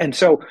 Yeah. And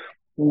so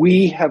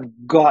we have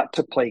got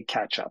to play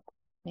catch up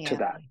to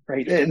that,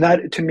 right? And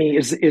that, to me,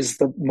 is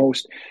the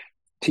most,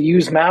 to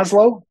use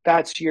Maslow,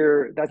 that's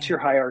your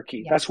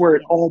hierarchy. That's where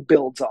it all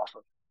builds off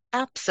of.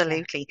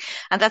 Absolutely.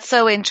 And that's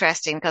so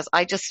interesting, because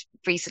I just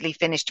recently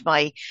finished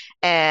my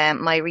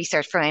my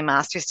research for my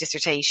master's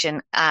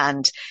dissertation,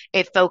 and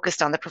it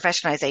focused on the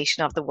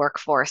professionalization of the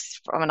workforce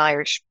from an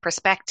Irish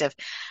perspective.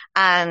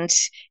 And,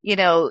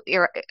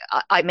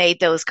 I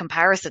made those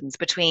comparisons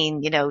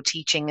between,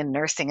 teaching and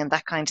nursing and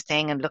that kind of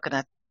thing, and looking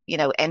at,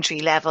 entry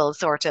level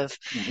sort of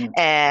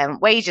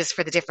wages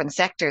for the different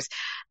sectors.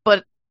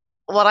 But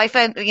what I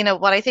found,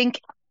 what I think,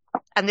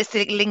 and this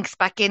links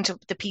back into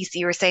the piece that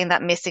you were saying,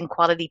 that missing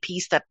quality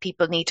piece that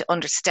people need to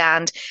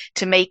understand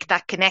to make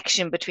that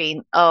connection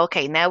between,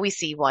 okay, now we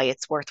see why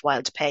it's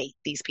worthwhile to pay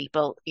these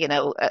people,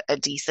 a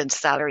decent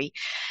salary.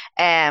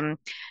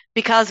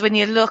 Because when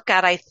you look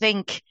at, I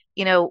think,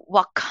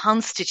 what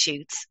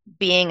constitutes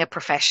being a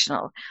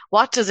professional?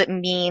 What does it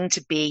mean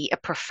to be a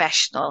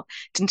professional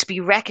and to be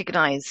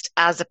recognized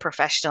as a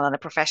professional in a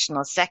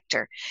professional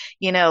sector?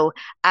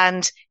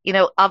 And,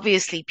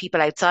 obviously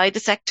people outside the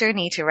sector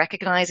need to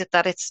recognize it,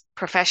 that it's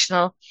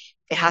professional.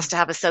 It has to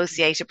have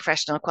associated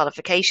professional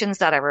qualifications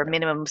that are a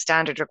minimum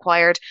standard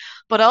required,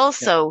 but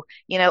also,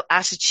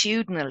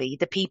 attitudinally,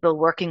 the people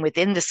working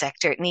within the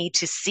sector need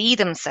to see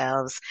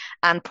themselves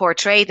and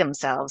portray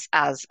themselves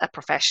as a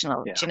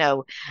professional,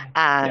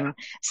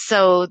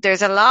 So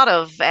there's a lot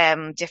of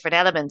different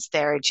elements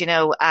there,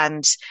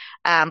 and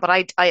but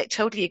I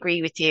totally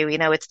agree with you.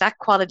 It's that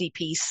quality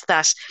piece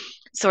that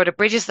sort of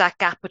bridges that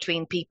gap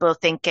between people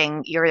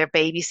thinking you're a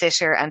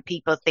babysitter and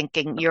people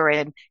thinking you're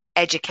an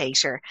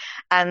educator.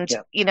 And,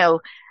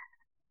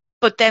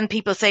 but then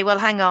people say, well,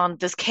 hang on,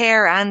 there's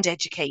care and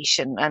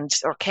education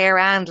or care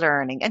and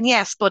learning. And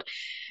yes, but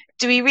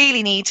do we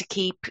really need to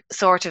keep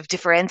sort of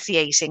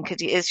differentiating?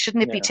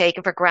 Shouldn't it be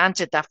taken for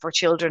granted that for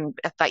children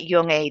at that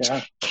young age,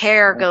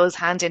 care goes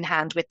hand in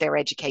hand with their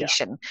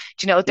education?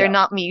 They're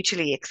not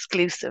mutually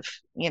exclusive,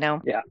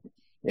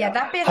 Yeah,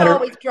 that bit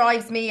always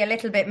drives me a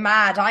little bit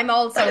mad. I'm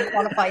also a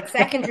qualified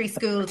secondary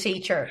school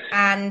teacher,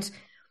 and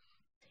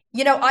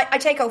I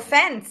take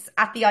offense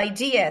at the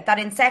idea that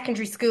in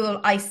secondary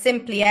school I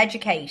simply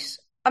educate.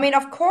 I mean,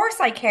 of course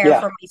I care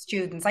for my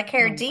students. I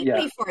care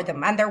deeply for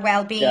them and their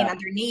well-being and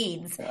their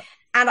needs.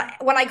 And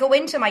when I go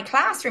into my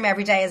classroom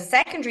every day as a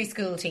secondary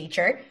school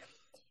teacher,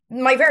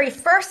 my very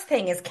first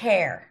thing is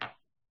care.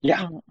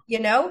 Yeah.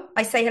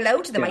 I say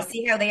hello to them. I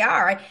see how they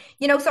are.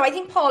 So I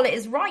think Paula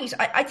is right.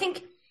 I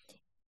think,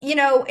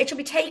 it should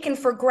be taken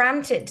for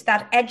granted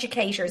that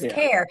educators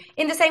care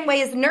in the same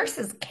way as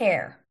nurses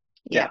care.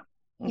 And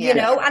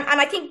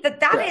I think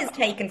that is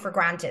taken for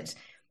granted.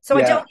 So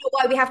I don't know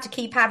why we have to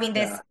keep having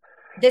this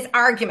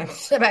argument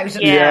about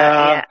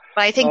it.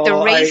 But I think the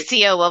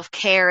ratio of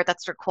care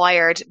that's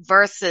required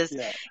versus,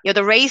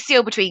 the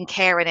ratio between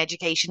care and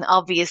education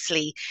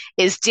obviously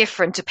is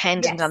different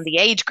dependent on the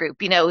age group.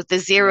 The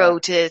 0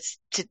 to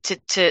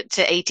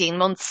 18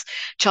 months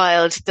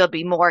child, there'll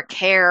be more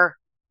care,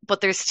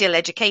 but there's still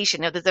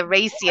education. There's a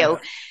ratio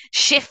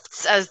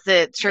shifts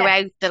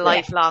throughout the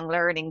lifelong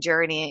learning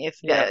journey,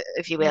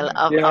 if you will,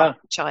 of the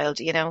child.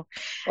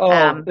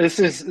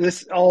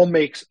 This all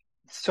makes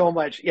so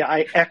much.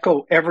 I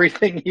echo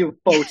everything you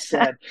both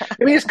said.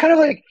 I mean, it's kind of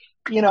like,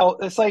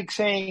 it's like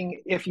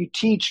saying if you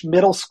teach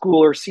middle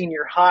school or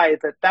senior high,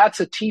 that's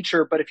a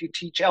teacher, but if you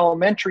teach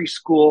elementary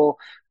school,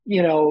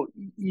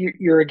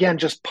 you're again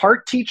just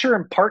part teacher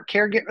and part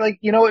caregiver.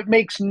 It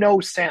makes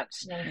no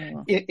sense.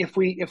 If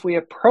we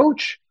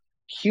approach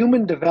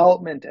human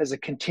development as a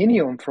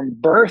continuum from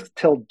birth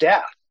till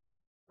death,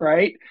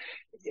 right?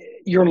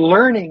 You're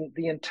learning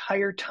the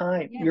entire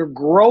time. You're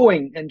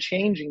growing and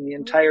changing the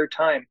entire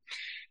time.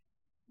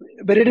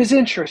 But it is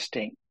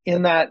interesting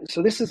in that,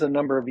 so this is a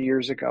number of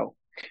years ago.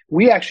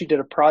 We actually did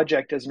a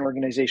project as an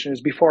organization. It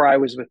was before I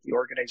was with the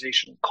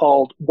organization,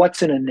 called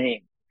What's in a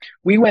Name?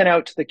 We went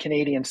out to the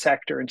Canadian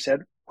sector and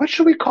said, what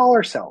should we call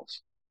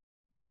ourselves?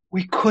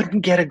 We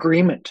couldn't get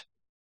agreement.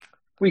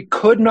 We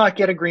could not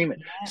get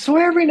agreement. So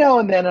every now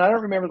and then, and I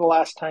don't remember the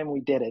last time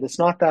we did it, it's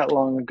not that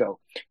long ago,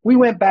 we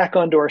went back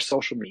onto our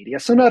social media.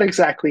 So not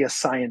exactly a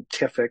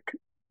scientific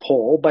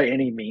poll by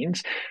any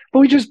means, but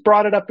we just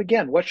brought it up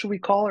again. What should we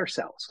call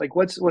ourselves?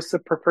 What's the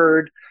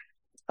preferred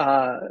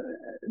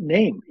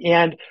name?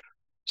 And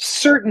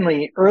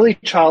certainly early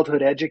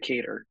childhood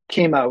educator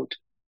came out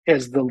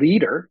as the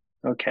leader.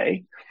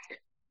 Okay.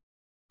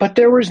 But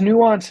there was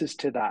nuances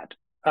to that.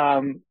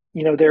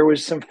 There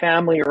was some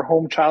family or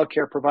home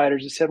childcare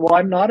providers that said, well,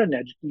 I'm not an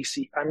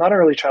I'm not an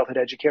early childhood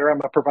educator.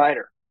 I'm a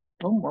provider.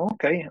 Oh,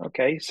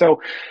 okay.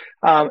 So,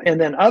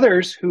 and then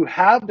others who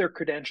have their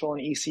credential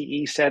in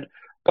ECE said,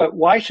 but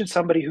why should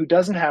somebody who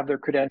doesn't have their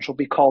credential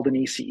be called an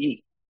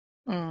ECE?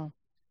 I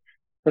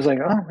was like,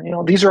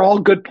 these are all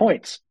good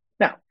points.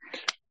 Now,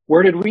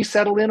 where did we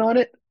settle in on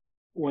it?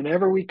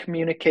 Whenever we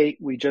communicate,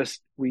 we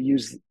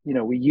use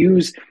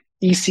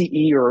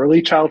ECE or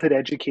early childhood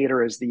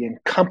educator as the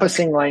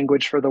encompassing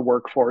language for the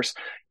workforce.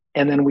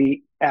 And then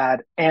we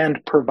add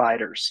and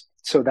providers.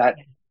 So that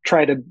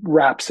try to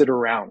wraps it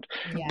around.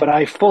 But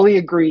I fully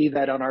agree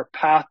that on our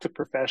path to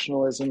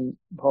professionalism,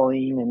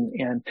 Pauline,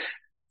 and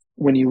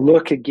when you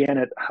look again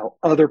at how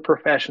other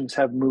professions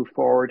have moved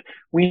forward,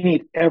 we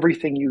need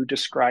everything you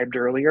described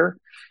earlier.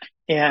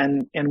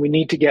 And we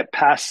need to get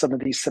past some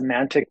of these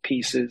semantic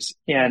pieces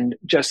and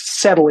just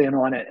settle in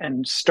on it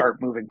and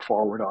start moving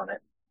forward on it.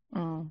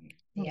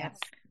 Yes.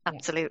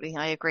 Absolutely.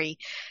 I agree.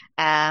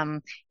 I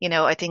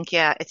think,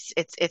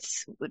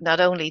 it's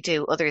not only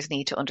do others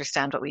need to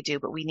understand what we do,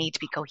 but we need to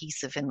be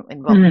cohesive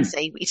in what we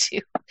say we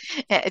do.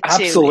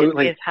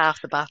 Absolutely. Is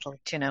half the battle,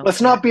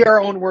 Let's not be our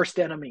own worst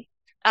enemy.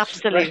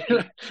 Absolutely.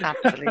 Right?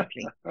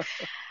 Absolutely.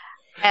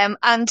 And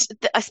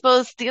I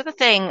suppose the other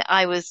thing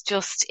I was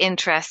just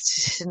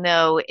interested to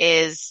know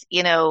is,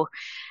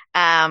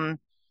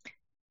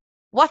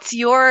 What's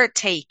your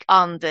take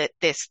on the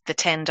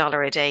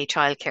 $10 a day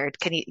childcare?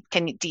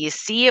 Do you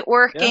see it Yeah.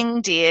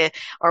 working?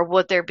 Or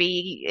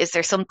is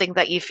there something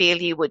that you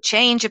feel you would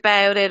change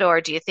about it?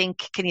 Or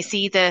can you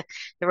see the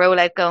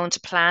rollout going to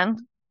plan?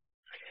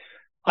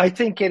 I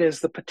think it is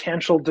the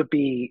potential to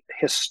be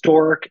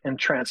historic and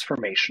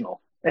transformational.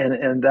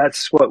 And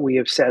that's what we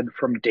have said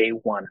from day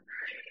one.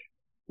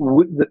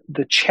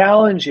 The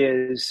challenge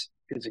is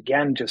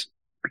again, just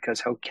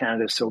because how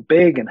Canada is so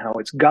big and how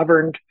it's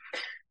governed,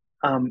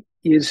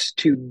 is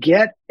to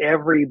get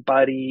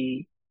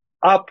everybody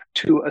up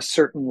to a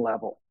certain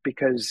level,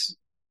 because,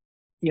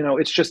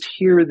 it's just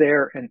here,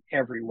 there, and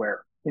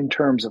everywhere in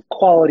terms of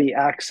quality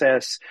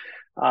access,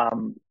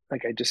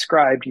 like I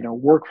described,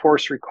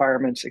 workforce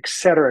requirements, et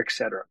cetera, et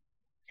cetera.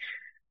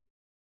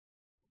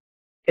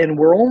 And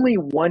we're only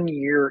 1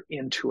 year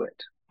into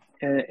it.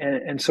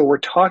 And so we're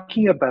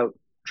talking about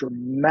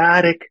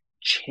dramatic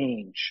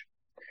change.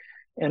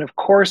 And of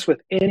course, with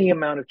any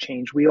amount of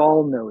change, we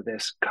all know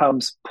this,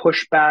 comes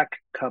pushback,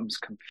 comes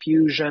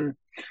confusion,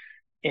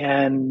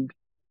 and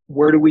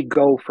where do we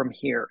go from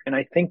here? And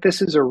I think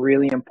this is a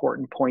really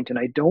important point, and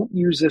I don't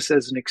use this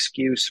as an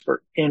excuse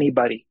for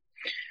anybody.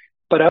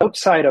 But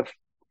outside of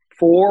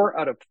 4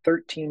 out of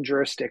 13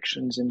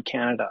 jurisdictions in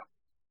Canada,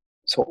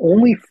 so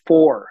only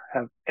 4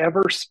 have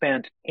ever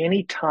spent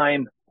any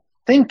time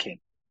thinking,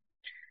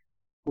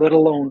 let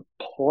alone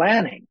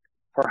planning,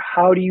 for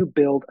how do you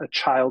build a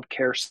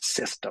childcare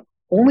system.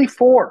 Only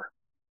 4.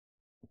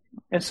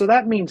 And so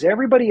that means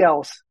everybody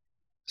else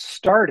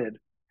started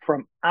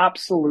from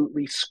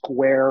absolutely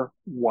square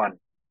one.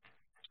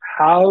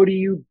 How do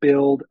you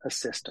build a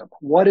system?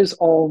 What is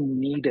all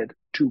needed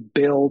to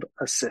build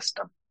a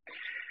system?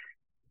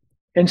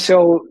 And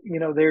so,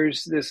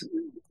 there's this,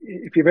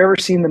 if you've ever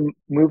seen the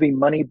movie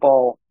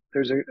Moneyball,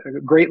 there's a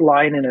great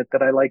line in it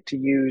that I like to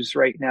use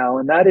right now.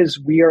 And that is,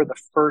 we are the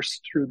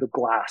first through the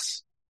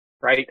glass,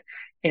 right?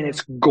 And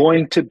it's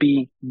going to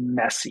be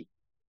messy.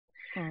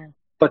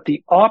 But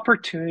the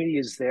opportunity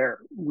is there.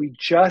 We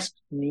just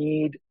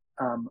need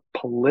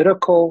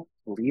political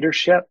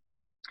leadership.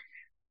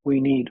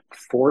 We need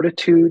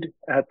fortitude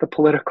at the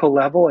political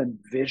level and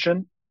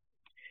vision.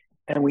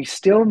 And we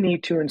still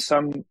need to, in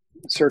some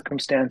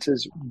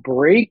circumstances,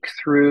 break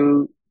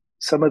through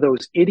some of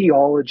those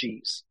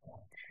ideologies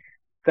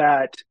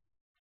that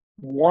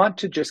want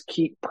to just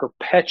keep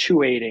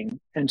perpetuating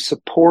and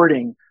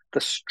supporting the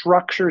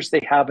structures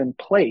they have in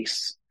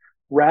place,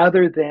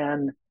 rather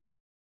than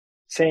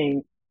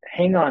saying,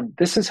 hang on,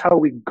 this is how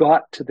we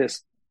got to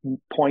this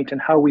point and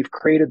how we've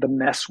created the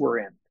mess we're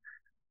in.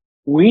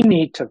 We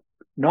need to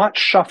not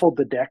shuffle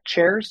the deck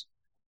chairs.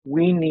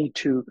 We need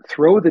to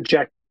throw the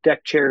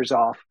deck chairs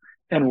off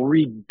and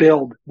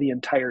rebuild the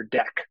entire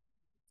deck.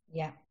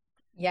 Yeah.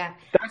 Yeah.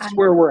 That's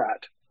where we're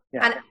at.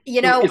 Yeah. And,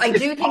 I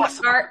do think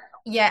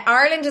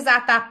Ireland is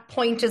at that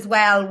point as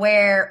well,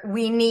 where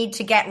we need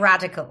to get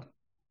radical.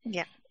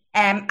 Yeah.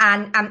 And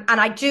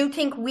I do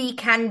think we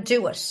can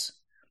do it.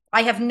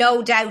 I have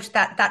no doubt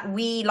that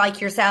we,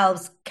 like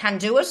yourselves, can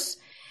do it.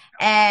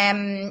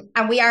 And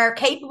we are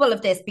capable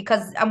of this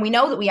and we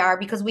know that we are,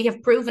 because we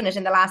have proven it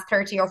in the last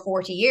 30 or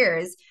 40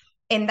 years,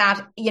 in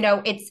that,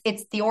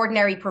 it's the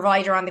ordinary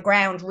provider on the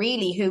ground,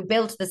 really, who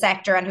built the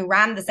sector and who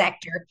ran the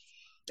sector.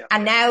 Yeah.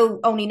 And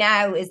only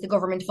now is the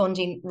government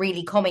funding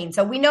really coming.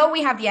 So we know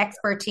we have the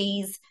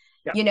expertise.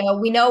 Yeah.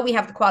 We know we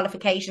have the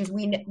qualifications.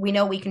 We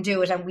know we can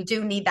do it, and we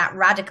do need that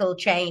radical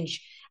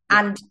change. Yeah.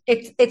 And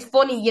it's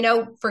funny,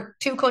 for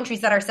 2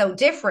 countries that are so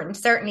different,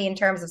 certainly in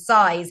terms of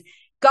size,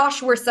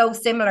 gosh, we're so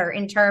similar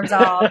in terms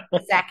of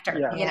the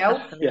sector,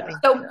 Yeah.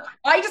 So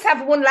I just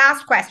have one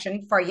last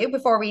question for you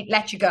before we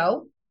let you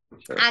go.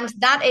 Sure. And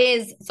that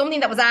is something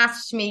that was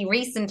asked to me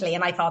recently,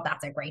 and I thought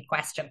that's a great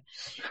question.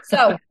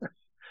 So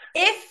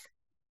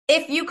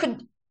if you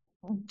could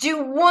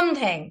do one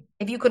thing,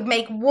 if you could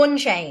make one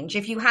change,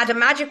 if you had a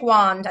magic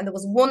wand and there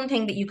was one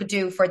thing that you could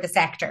do for the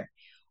sector,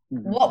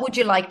 what would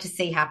you like to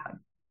see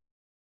happen?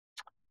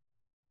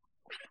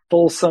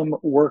 Fulsome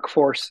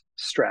workforce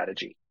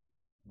strategy.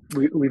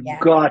 We've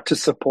got to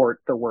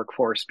support the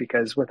workforce,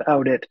 because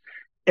without it,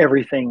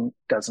 everything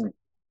doesn't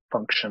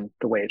function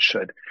the way it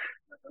should.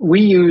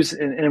 We use,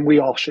 and we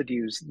all should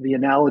use, the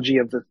analogy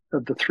of the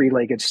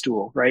 3-legged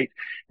stool, right?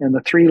 And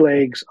the 3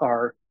 legs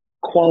are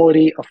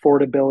quality,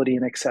 affordability,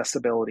 and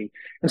accessibility.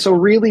 And so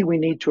really we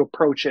need to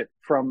approach it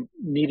from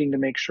needing to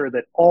make sure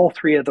that all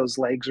 3 of those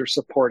legs are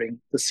supporting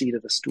the seat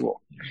of the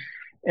stool.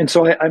 And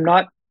so I'm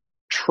not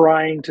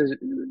trying to,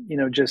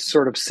 just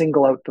sort of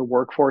single out the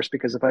workforce,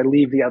 because if I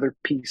leave the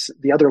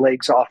other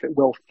legs off, it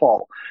will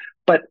fall.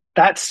 But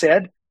that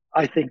said,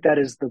 I think that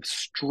is the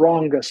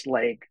strongest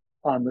leg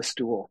on the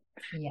stool.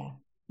 Yeah.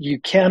 You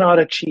cannot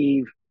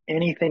achieve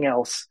anything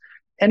else.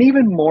 And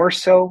even more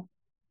so,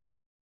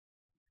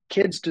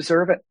 kids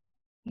deserve it.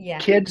 Yeah.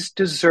 Kids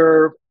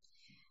deserve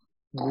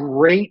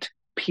great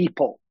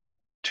people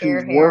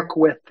to work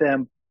with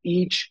them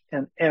each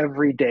and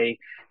every day.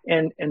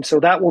 And so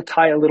that will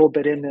tie a little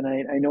bit in, and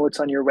I know it's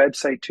on your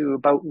website too,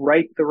 about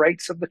the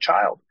rights of the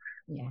child.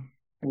 Yeah.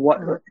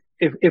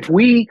 If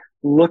we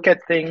look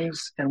at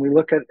things and we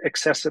look at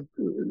excessive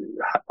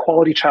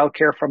quality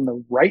childcare from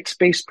the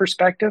rights-based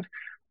perspective,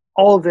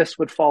 all of this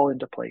would fall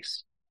into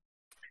place.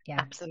 Yeah,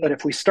 absolutely. But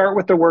if we start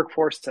with the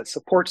workforce that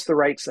supports the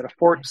rights, that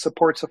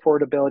supports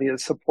affordability,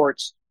 that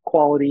supports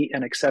quality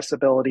and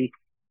accessibility,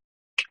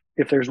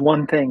 if there's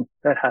one thing,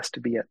 that has to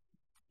be it.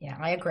 Yeah,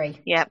 I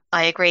agree. Yeah,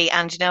 I agree.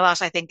 And you know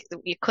what? I think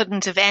you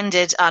couldn't have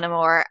ended on a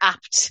more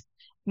apt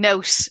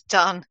note,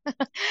 Don.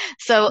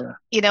 So, Yeah.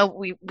 you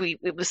know,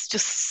 it was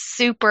just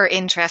super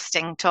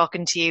interesting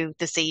talking to you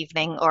this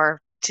evening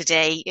or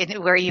today,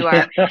 where you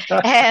are.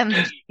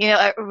 You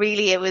know,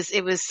 really, it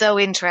was so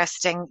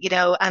interesting, you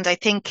know, and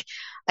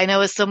I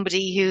know as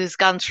somebody who's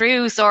gone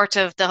through sort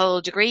of the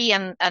whole degree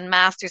and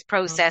master's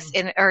process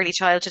in early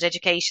childhood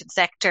education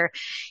sector,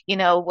 you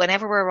know,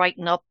 whenever we're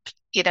writing up,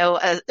 you know,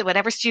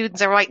 whenever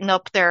students are writing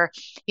up their,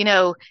 you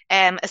know,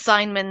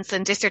 assignments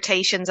and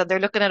dissertations and they're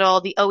looking at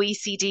all the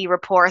OECD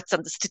reports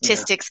and the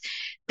statistics,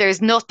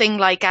 there's nothing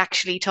like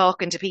actually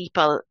talking to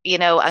people, you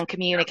know, and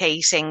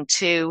communicating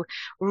to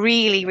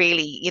really,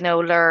 really, you know,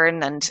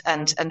 learn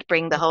and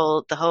bring the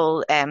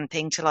whole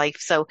thing to life.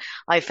 So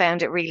I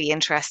found it really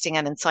interesting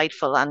and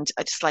insightful, and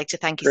I'd just like to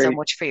thank you so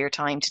much for your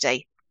time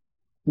today.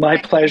 My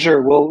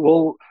pleasure.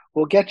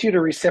 We'll get you to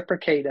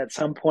reciprocate at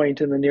some point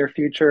in the near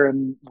future,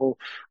 and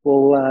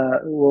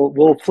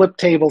we'll flip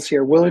tables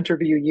here. We'll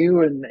interview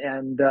you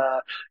and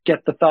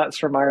get the thoughts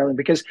from Ireland,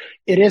 because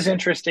it is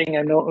interesting. I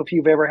don't know if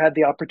you've ever had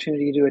the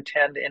opportunity to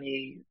attend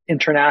any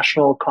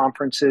international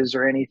conferences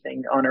or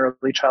anything on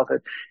early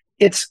childhood.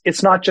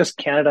 It's not just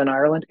Canada and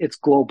Ireland, it's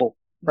global,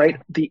 right?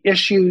 Yeah. The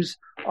issues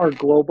are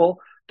global.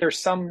 There's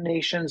some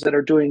nations that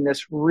are doing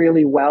this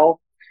really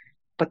well,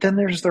 but then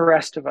there's the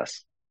rest of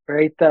us,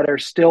 right, that are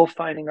still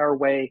finding our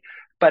way.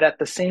 But at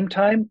the same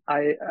time,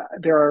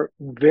 there are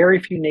very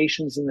few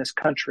nations in this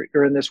country,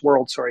 or in this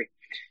world,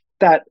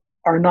 that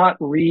are not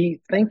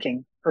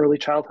rethinking early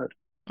childhood.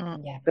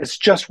 Yeah. That's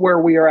just where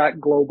we are at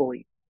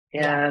globally.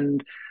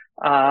 And,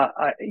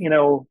 you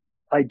know,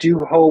 I do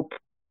hope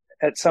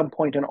at some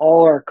point in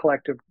all our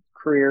collective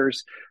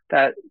careers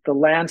that the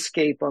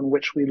landscape on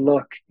which we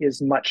look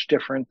is much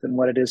different than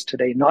what it is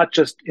today, not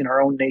just in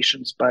our own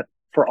nations, but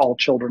for all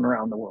children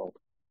around the world.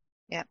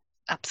 Yeah,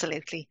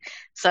 absolutely.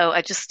 So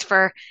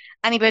for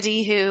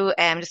anybody who,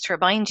 just to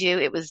remind you,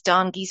 it was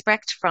Don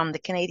Giesbrecht from the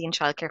Canadian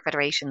Childcare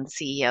Federation, the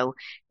CEO,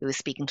 who was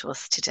speaking to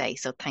us today.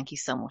 So thank you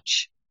so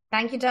much.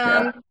 Thank you,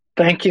 Don. Yeah.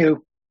 Thank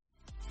you.